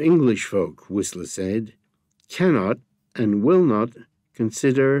majority of English folk, Whistler said, cannot and will not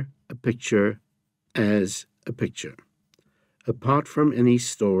consider a picture as a picture, apart from any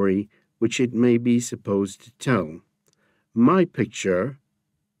story which it may be supposed to tell. My picture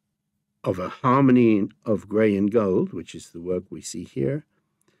of a harmony of grey and gold, which is the work we see here,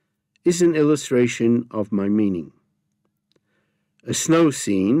 is an illustration of my meaning. A snow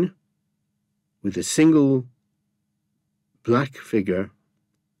scene with a single black figure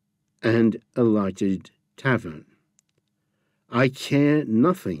and a lighted tavern. I care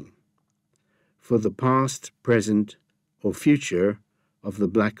nothing for the past, present, or future of the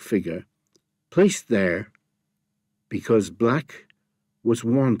black figure, placed there because black was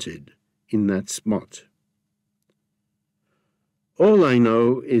wanted in that spot. All I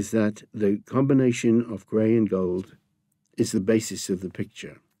know is that the combination of grey and gold is the basis of the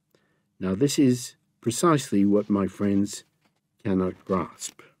picture. Now, this is precisely what my friends cannot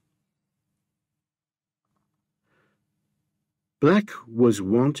grasp. Black was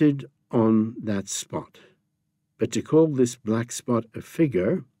wanted on that spot, but to call this black spot a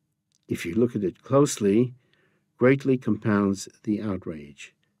figure, if you look at it closely, greatly compounds the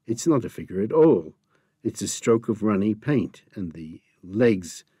outrage. It's not a figure at all. It's a stroke of runny paint, and the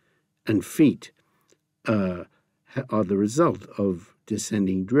legs and feet are the result of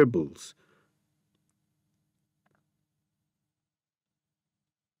descending dribbles.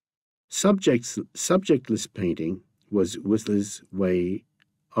 Subjectless painting was Whistler's way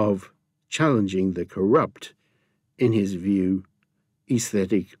of challenging the corrupt, in his view,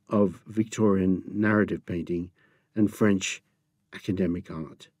 aesthetic of Victorian narrative painting and French academic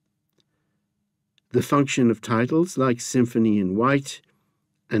art. The function of titles like Symphony in White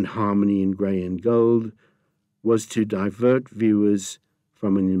and Harmony in Grey and Gold was to divert viewers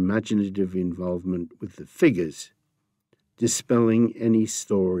from an imaginative involvement with the figures, dispelling any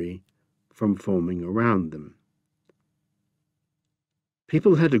story from forming around them.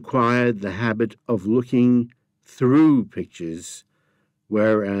 People had acquired the habit of looking through pictures,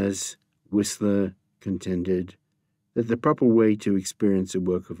 whereas Whistler contended that the proper way to experience a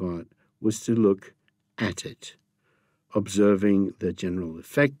work of art was to look at it, observing the general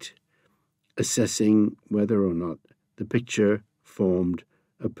effect, assessing whether or not the picture formed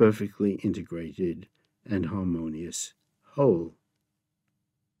a perfectly integrated and harmonious whole.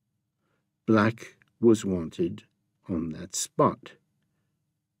 Black was wanted on that spot.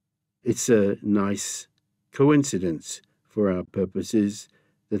 It's a nice coincidence for our purposes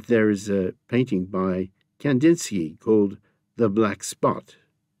that there is a painting by Kandinsky called The Black Spot.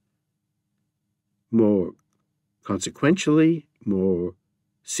 More consequentially, more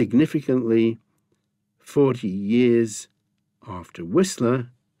significantly, 40 years after Whistler,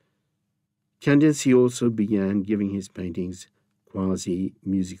 Kandinsky also began giving his paintings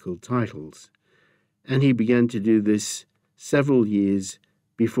quasi-musical titles, and he began to do this several years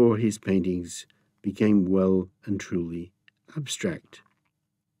before his paintings became well and truly abstract.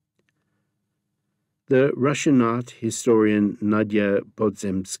 The Russian art historian Nadia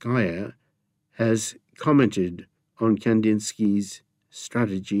Podzemskaya has commented on Kandinsky's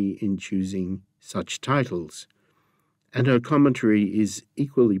strategy in choosing such titles, and her commentary is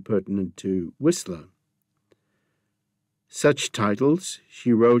equally pertinent to Whistler. Such titles,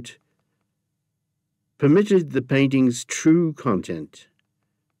 she wrote, permitted the painting's true content,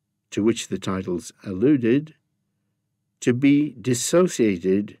 to which the titles alluded, to be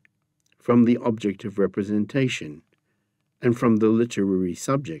dissociated from the object of representation and from the literary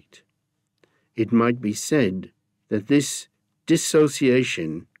subject. It might be said that this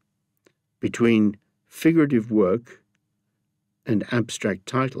dissociation between figurative work and abstract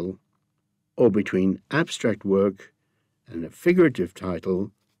title, or between abstract work and a figurative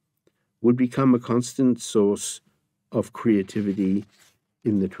title, would become a constant source of creativity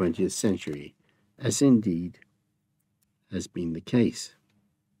in the 20th century, as indeed has been the case.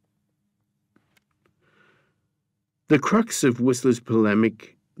 The crux of Whistler's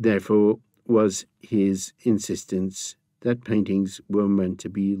polemic, therefore, was his insistence that paintings were meant to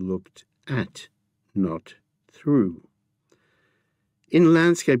be looked at, not through. In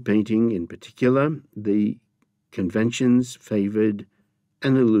landscape painting, in particular, the conventions favored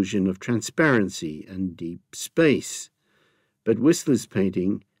an illusion of transparency and deep space, but Whistler's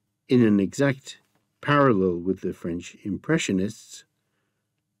painting, in an exact parallel with the French Impressionists,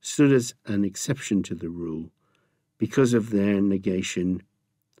 stood as an exception to the rule because of their negation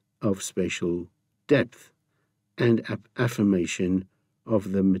of spatial depth and affirmation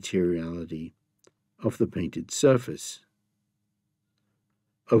of the materiality of the painted surface.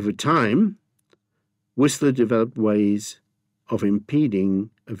 Over time, Whistler developed ways of impeding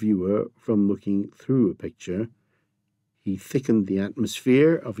a viewer from looking through a picture. He thickened the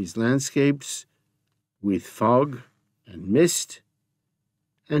atmosphere of his landscapes with fog and mist,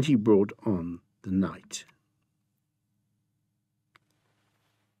 and he brought on the night.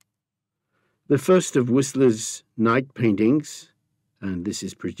 The first of Whistler's night paintings, and this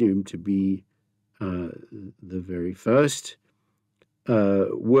is presumed to be the very first,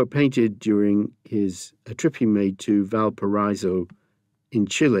 were painted during a trip he made to Valparaiso in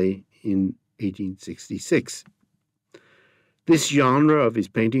Chile in 1866. This genre of his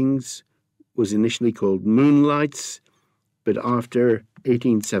paintings was initially called moonlights, but after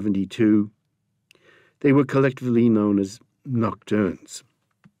 1872, they were collectively known as nocturnes.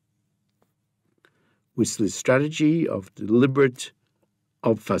 Whistler's strategy of deliberate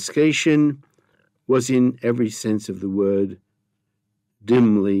obfuscation was, in every sense of the word,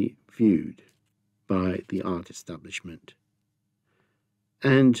 dimly viewed by the art establishment.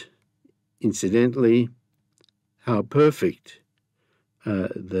 And, incidentally, how perfect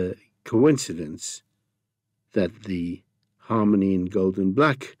the coincidence that the harmony in gold and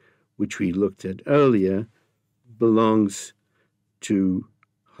black, which we looked at earlier, belongs to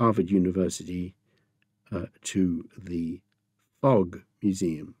Harvard University, to the Fogg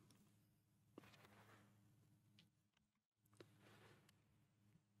Museum.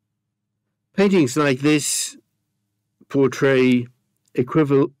 Paintings like this portray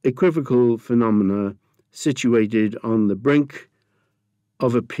equivocal phenomena situated on the brink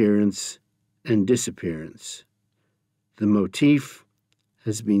of appearance and disappearance. The motif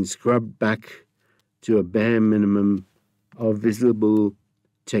has been scrubbed back to a bare minimum of visible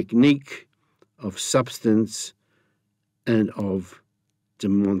technique, of substance, and of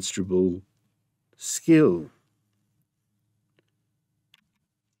demonstrable skill.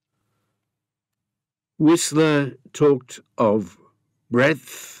 Whistler talked of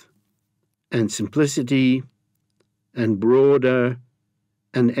breadth and simplicity and broader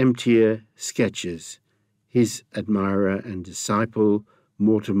and emptier sketches, his admirer and disciple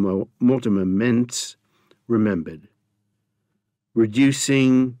Mortimer Mentz remembered.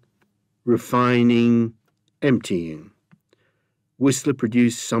 Reducing, refining, emptying. Whistler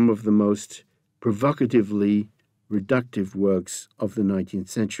produced some of the most provocatively reductive works of the 19th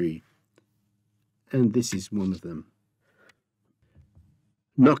century, and this is one of them.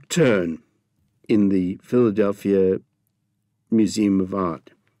 Nocturne in the Philadelphia Museum of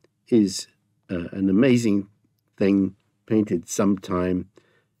Art is an amazing thing painted sometime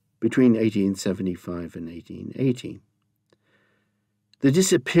between 1875 and 1880. The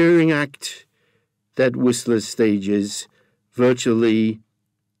disappearing act that Whistler stages, virtually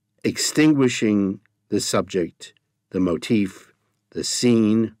extinguishing the subject, the motif, the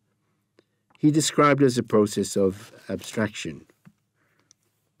scene, he described as a process of abstraction.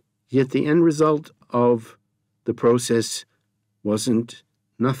 Yet the end result of the process wasn't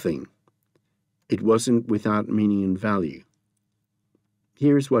nothing. It wasn't without meaning and value.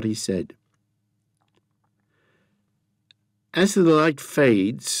 Here's what he said. As the light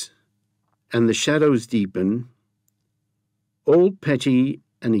fades and the shadows deepen, all petty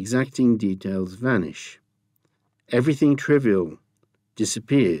and exacting details vanish. Everything trivial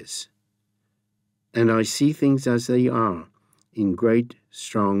disappears, and I see things as they are in great,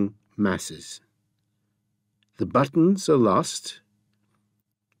 strong masses. The buttons are lost,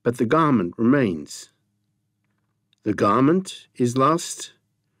 but the garment remains. The garment is lost,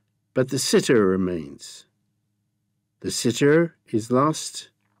 but the sitter remains. The sitter is lost,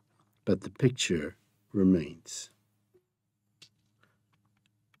 but the picture remains.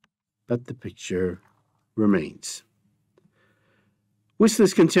 But the picture remains.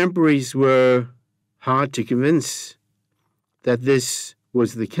 Whistler's contemporaries were hard to convince that this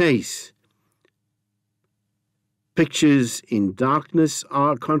was the case. Pictures in darkness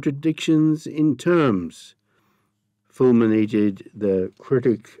are contradictions in terms, fulminated the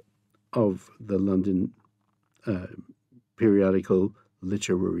critic of the London periodical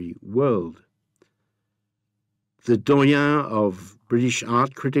Literary World. The doyen of British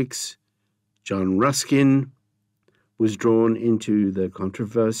art critics, John Ruskin, was drawn into the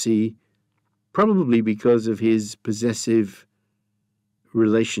controversy, probably because of his possessive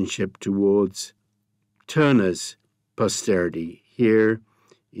relationship towards Turner's posterity. Here,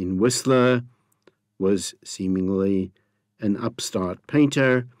 in Whistler, was seemingly an upstart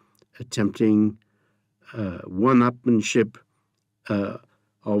painter attempting one-upmanship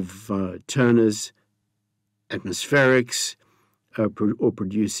of Turner's atmospherics, or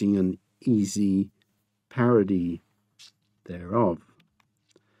producing an easy parody thereof.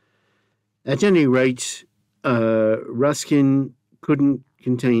 At any rate, Ruskin couldn't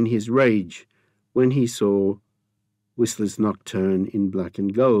contain his rage when he saw Whistler's Nocturne in black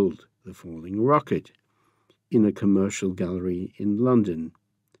and gold, The Falling Rocket, in a commercial gallery in London,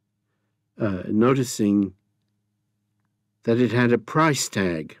 noticing that it had a price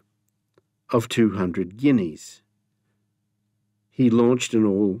tag of 200 guineas. He launched an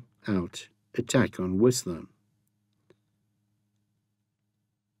all-out attack on Whistler.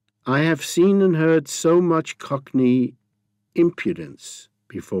 I have seen and heard so much Cockney impudence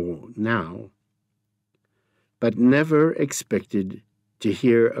before now, but never expected to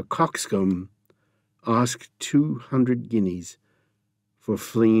hear a coxcomb ask 200 guineas for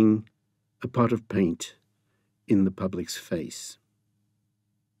flinging a pot of paint in the public's face.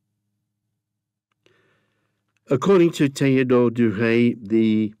 According to Théodore Duret,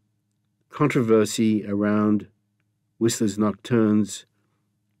 the controversy around Whistler's Nocturnes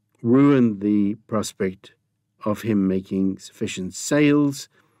ruined the prospect of him making sufficient sales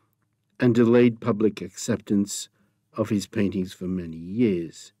and delayed public acceptance of his paintings for many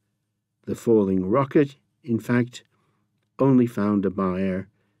years. The Falling Rocket, in fact, only found a buyer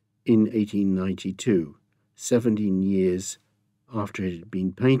in 1892, 17 years after it had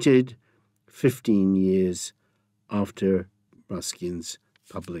been painted, 15 years after Ruskin's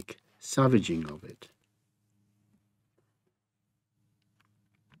public savaging of it.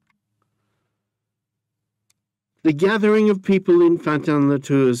 The gathering of people in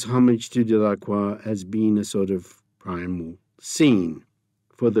Fantin-Latour's homage to Delacroix has been a sort of primal scene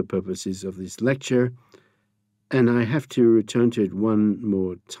for the purposes of this lecture, and I have to return to it one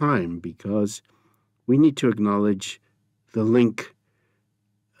more time because we need to acknowledge the link,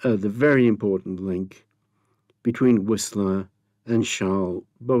 the very important link, between Whistler and Charles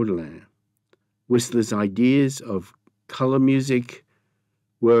Baudelaire. Whistler's ideas of color music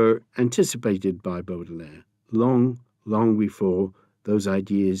were anticipated by Baudelaire long before those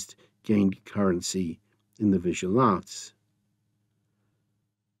ideas gained currency in the visual arts.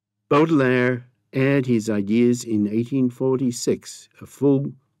 Baudelaire aired his ideas in 1846, a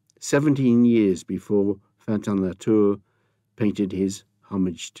full 17 years before Fin de Nature painted his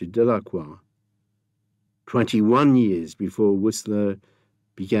Homage to Delacroix, 21 years before Whistler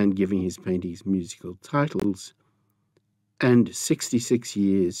began giving his paintings musical titles, and 66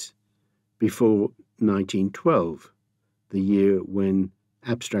 years before 1912, the year when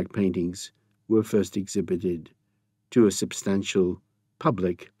abstract paintings were first exhibited to a substantial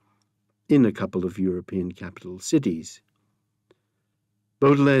public in a couple of European capital cities.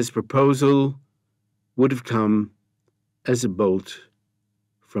 Baudelaire's proposal would have come as a bolt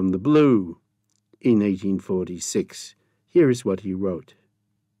from the blue in 1846. Here is what he wrote.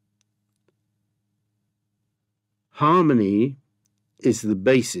 Harmony is the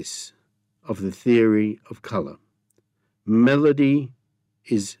basis of the theory of color. Melody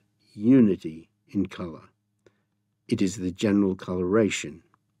is unity in color. It is the general coloration.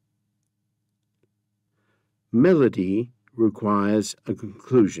 Melody requires a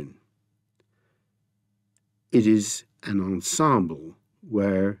conclusion. It is an ensemble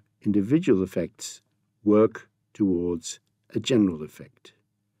where individual effects work towards a general effect.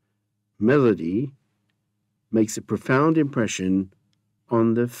 Melody makes a profound impression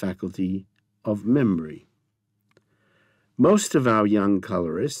on the faculty of memory. Most of our young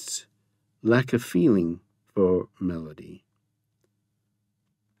colorists lack a feeling for melody.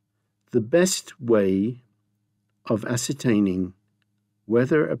 The best way of ascertaining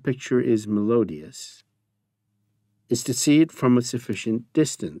whether a picture is melodious is to see it from a sufficient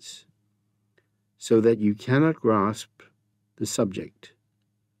distance so that you cannot grasp the subject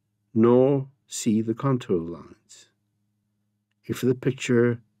nor see the contour lines. If the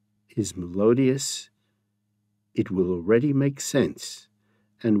picture is melodious, it will already make sense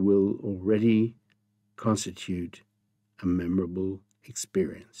and will already constitute a memorable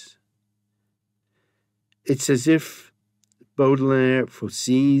experience. It's as if Baudelaire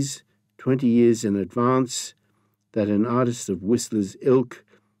foresees 20 years in advance that an artist of Whistler's ilk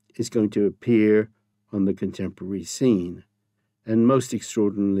is going to appear on the contemporary scene. And most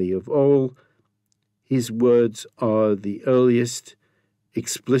extraordinarily of all, his words are the earliest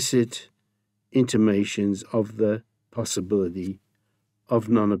explicit intimations of the possibility of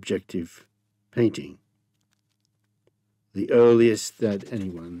non-objective painting, the earliest that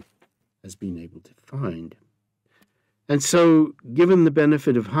anyone has been able to find. And so, given the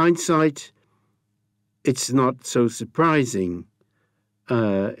benefit of hindsight, it's not so surprising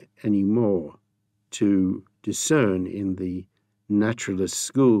anymore to discern in the naturalist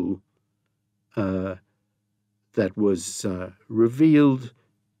school that was revealed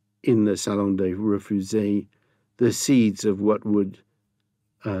in the Salons des Refusés the seeds of what would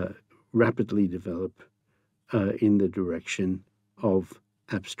rapidly develop in the direction of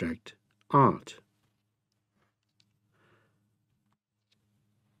abstract art.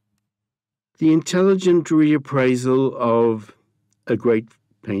 The intelligent reappraisal of a great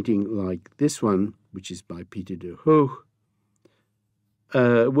painting like this one, which is by Peter de Hooch,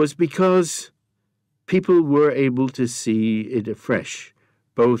 was because people were able to see it afresh,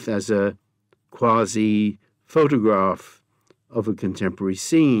 both as a quasi-photograph of a contemporary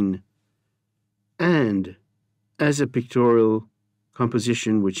scene and as a pictorial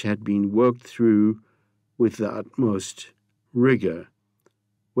composition which had been worked through with the utmost rigor,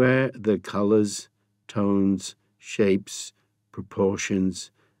 where the colors, tones, shapes,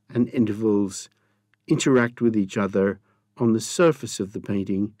 proportions, and intervals interact with each other on the surface of the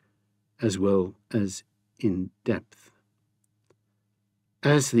painting as well as in depth.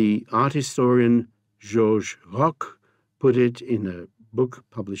 As the art historian Georges Roch put it in a book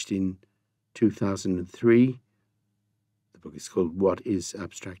published in 2003, the book is called What is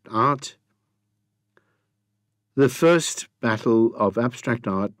Abstract Art? The first battle of abstract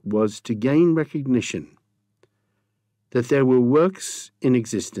art was to gain recognition that there were works in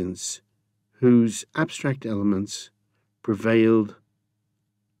existence whose abstract elements prevailed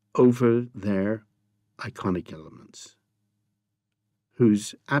over their iconic elements,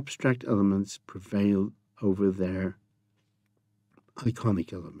 whose abstract elements prevailed over their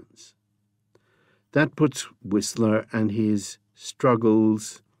iconic elements. That puts Whistler and his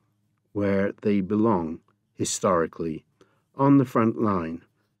struggles where they belong historically, on the front line,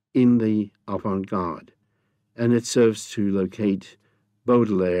 in the avant-garde, and it serves to locate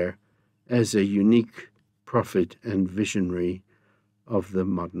Baudelaire as a unique prophet and visionary of the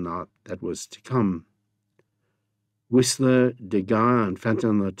modern art that was to come. Whistler, Degas, and Fin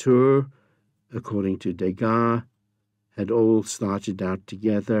de Nature, according to Degas, had all started out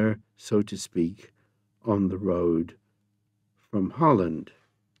together, so to speak, on the road from Holland.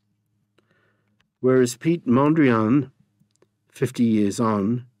 whereas Piet Mondrian, 50 years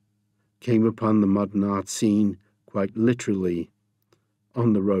on, came upon the modern art scene quite literally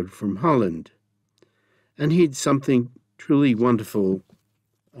on the road from Holland. And he had something truly wonderful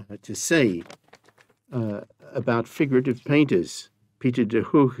to say about figurative painters. Pieter de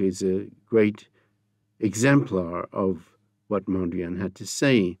Hooch is a great exemplar of what Mondrian had to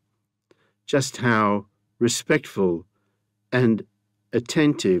say, just how respectful and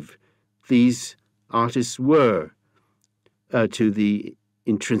attentive these artists were to the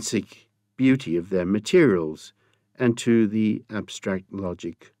intrinsic beauty of their materials and to the abstract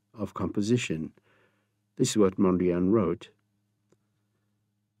logic of composition. This is what Mondrian wrote.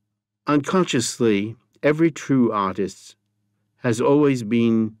 Unconsciously, every true artist has always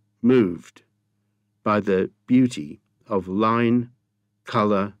been moved by the beauty of line,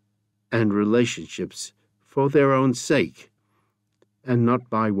 color, and relationships for their own sake, and not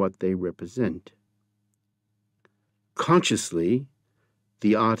by what they represent. Consciously,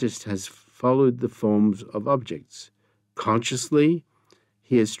 the artist has followed the forms of objects. Consciously,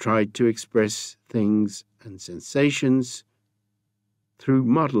 he has tried to express things and sensations through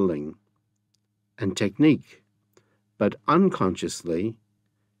modeling and technique, but unconsciously,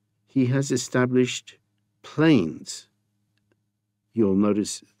 he has established planes. You'll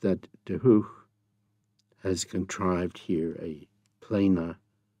notice that de Hooch has contrived here a planar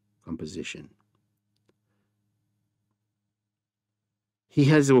composition. He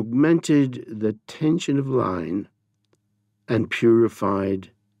has augmented the tension of line and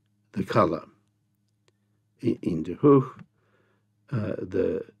purified the color. In de Hooch,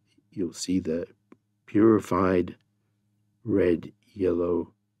 you'll see the purified red,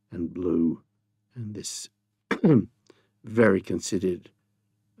 yellow, and blue, and this very considered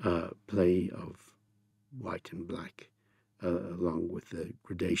play of white and black, along with the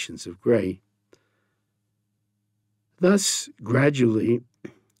gradations of gray. Thus, gradually,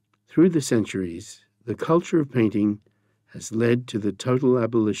 through the centuries, the culture of painting has led to the total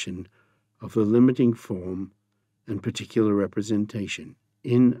abolition of the limiting form and particular representation.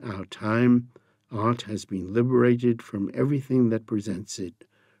 In our time, art has been liberated from everything that presents it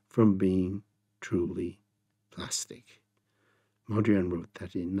from being truly plastic. Mondrian wrote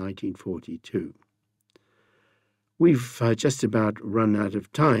that in 1942. We've just about run out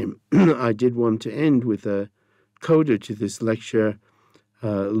of time. I did want to end with a coda to this lecture,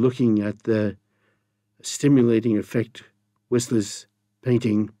 looking at the stimulating effect Whistler's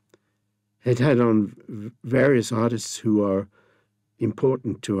painting had had on various artists who are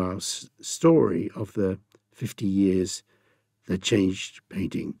important to our story of the 50 years that changed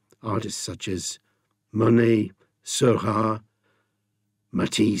painting. Artists such as Monet, Seurat,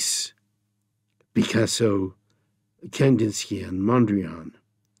 Matisse, Picasso, Kandinsky, and Mondrian.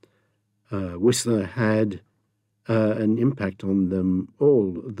 Whistler had an impact on them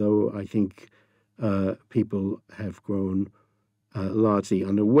all, though I think people have grown largely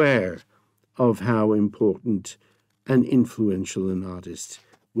unaware of how important and influential an artist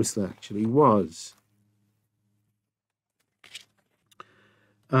Whistler actually was.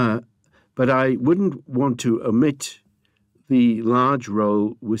 But I wouldn't want to omit the large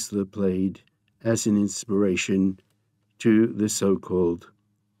role Whistler played as an inspiration to the so-called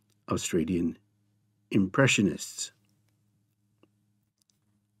Australian Impressionists.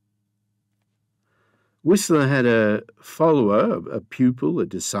 Whistler had a follower, a pupil, a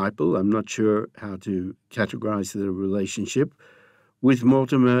disciple, I'm not sure how to categorize the relationship, with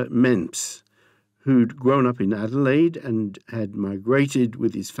Mortimer Mempsz, who'd grown up in Adelaide and had migrated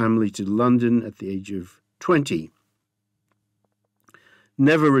with his family to London at the age of 20.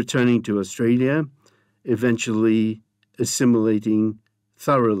 Never returning to Australia, eventually assimilating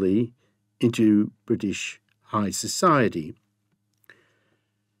thoroughly into British high society.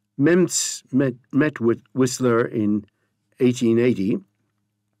 Mempsz met with Whistler in 1880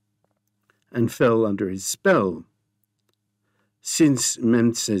 and fell under his spell. Since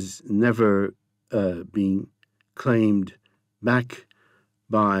Mempsz has never been claimed back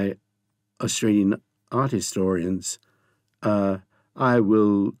by Australian art historians, I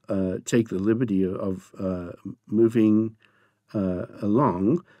will take the liberty of moving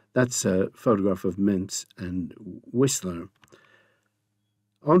along. That's a photograph of Mempsz and Whistler.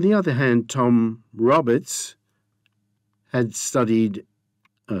 On the other hand, Tom Roberts had studied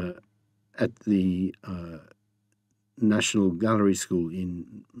at the National Gallery School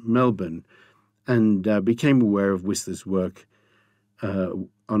in Melbourne and became aware of Whistler's work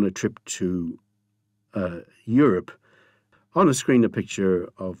on a trip to Europe. On a screen, a picture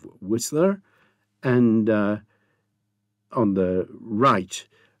of Whistler, and on the right,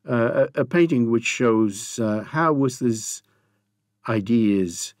 a painting which shows how Whistler's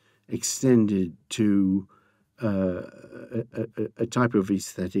ideas extended to a type of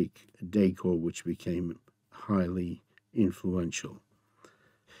aesthetic decor which became highly influential.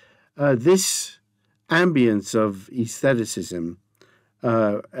 This ambience of aestheticism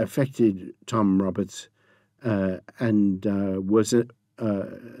affected Tom Roberts and was an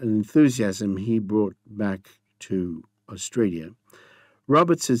enthusiasm he brought back to Australia.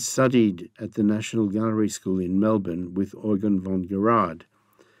 Roberts had studied at the National Gallery School in Melbourne with Eugen von Gerard,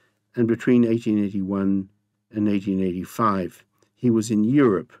 and between 1881 and 1885 he was in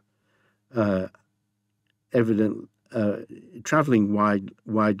Europe, traveling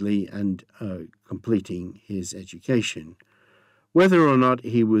widely and completing his education. Whether or not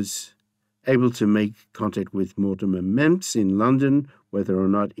he was able to make contact with Mortimer Mempps in London, whether or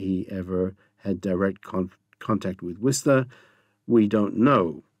not he ever had direct contact with Whistler, we don't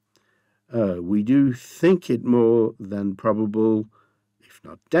know. We do think it more than probable, if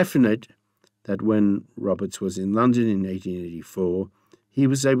not definite, that when Roberts was in London in 1884, he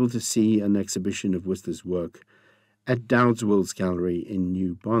was able to see an exhibition of Whistler's work at Dowdeswell's Gallery in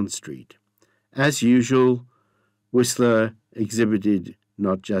New Bond Street. As usual, Whistler exhibited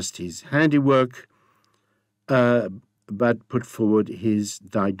not just his handiwork, but put forward his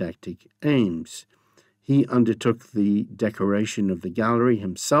didactic aims. He undertook the decoration of the gallery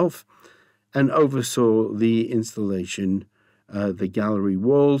himself and oversaw the installation. The gallery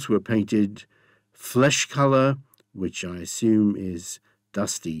walls were painted flesh color, which I assume is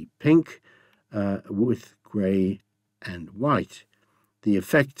dusty pink, with grey and white. The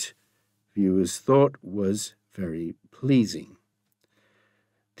effect, viewers thought, was very pleasing.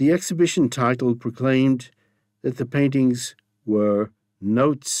 The exhibition title proclaimed that the paintings were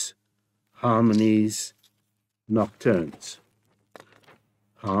notes, harmonies, nocturnes.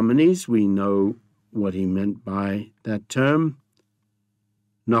 Harmonies, we know what he meant by that term.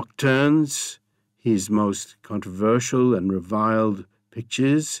 Nocturnes, his most controversial and reviled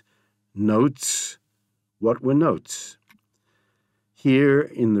pictures. Notes, what were notes? Here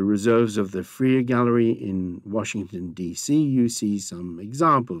in the reserves of the Freer Gallery in Washington, D.C., you see some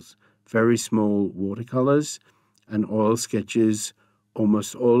examples. Very small watercolors and oil sketches,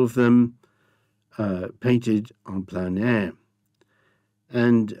 almost all of them painted en plein air.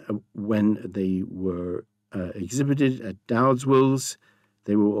 And when they were exhibited at Dowdeswell's,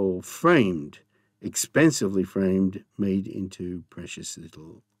 they were all framed, expensively framed, made into precious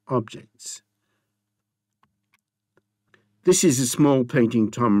little objects. This is a small painting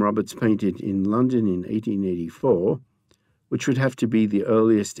Tom Roberts painted in London in 1884, which would have to be the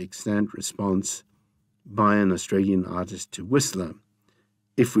earliest extant response by an Australian artist to Whistler,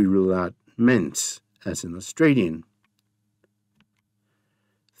 if we rule out Mempps as an Australian.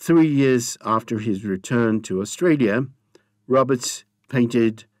 3 years after his return to Australia, Roberts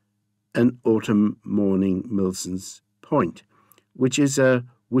painted An Autumn Morning Milson's Point, which is a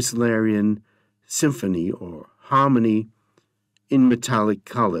Whistlerian symphony or harmony in metallic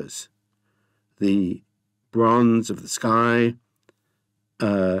colors. The bronze of the sky,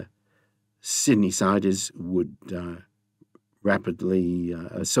 Sydney-siders would rapidly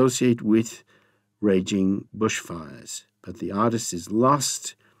associate with raging bushfires, but the artist is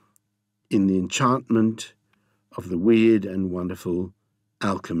lost in the enchantment of the weird and wonderful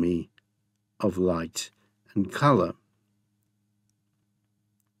alchemy of light and color.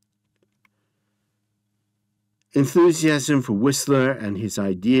 Enthusiasm for Whistler and his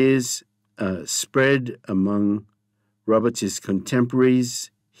ideas spread among Roberts'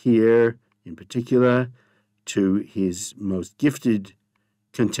 contemporaries, here in particular to his most gifted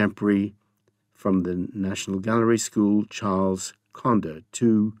contemporary from the National Gallery School, Charles Conder,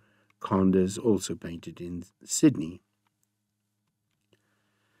 2 Condors also painted in Sydney.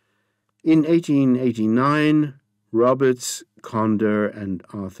 In 1889, Roberts, Conder, and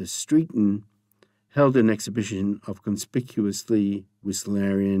Arthur Streeton held an exhibition of conspicuously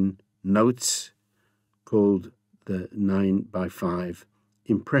Whistlerian notes called the 9x5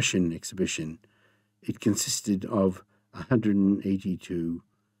 Impression Exhibition. It consisted of 182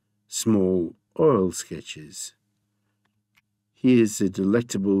 small oil sketches. Here's a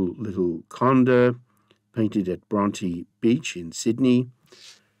delectable little Conder painted at Bronte Beach in Sydney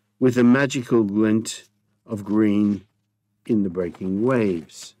with a magical glint of green in the breaking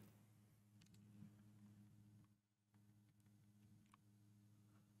waves.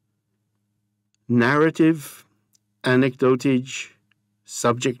 Narrative, anecdotage,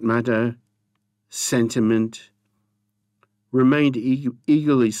 subject matter, sentiment remained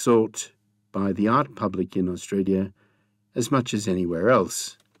eagerly sought by the art public in Australia as much as anywhere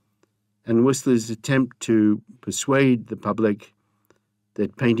else. And Whistler's attempt to persuade the public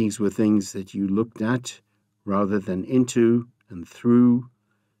that paintings were things that you looked at rather than into and through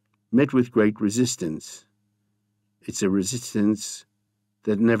met with great resistance. It's a resistance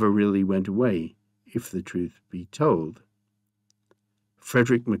that never really went away, if the truth be told.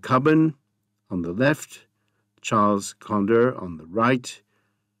 Frederick McCubbin on the left, Charles Conder on the right,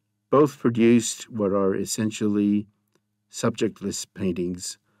 both produced what are essentially subjectless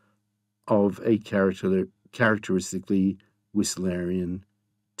paintings of a characteristically Whistlerian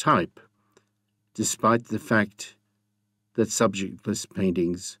type, despite the fact that subjectless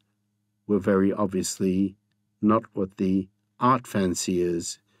paintings were very obviously not what the art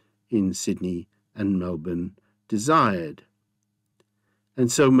fanciers in Sydney and Melbourne desired.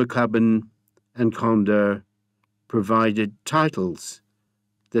 And so McCubbin and Conder provided titles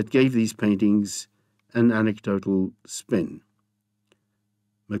that gave these paintings an anecdotal spin.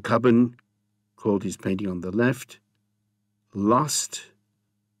 McCubbin called his painting on the left Lost.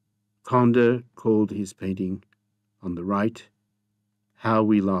 Conder called his painting on the right How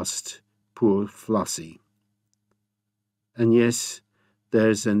We Lost Poor Flossie. And yes,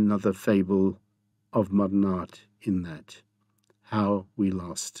 there's another fable of modern art in that, How We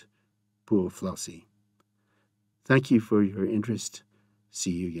Lost Poor Flossie. Thank you for your interest.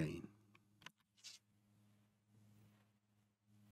 See you again.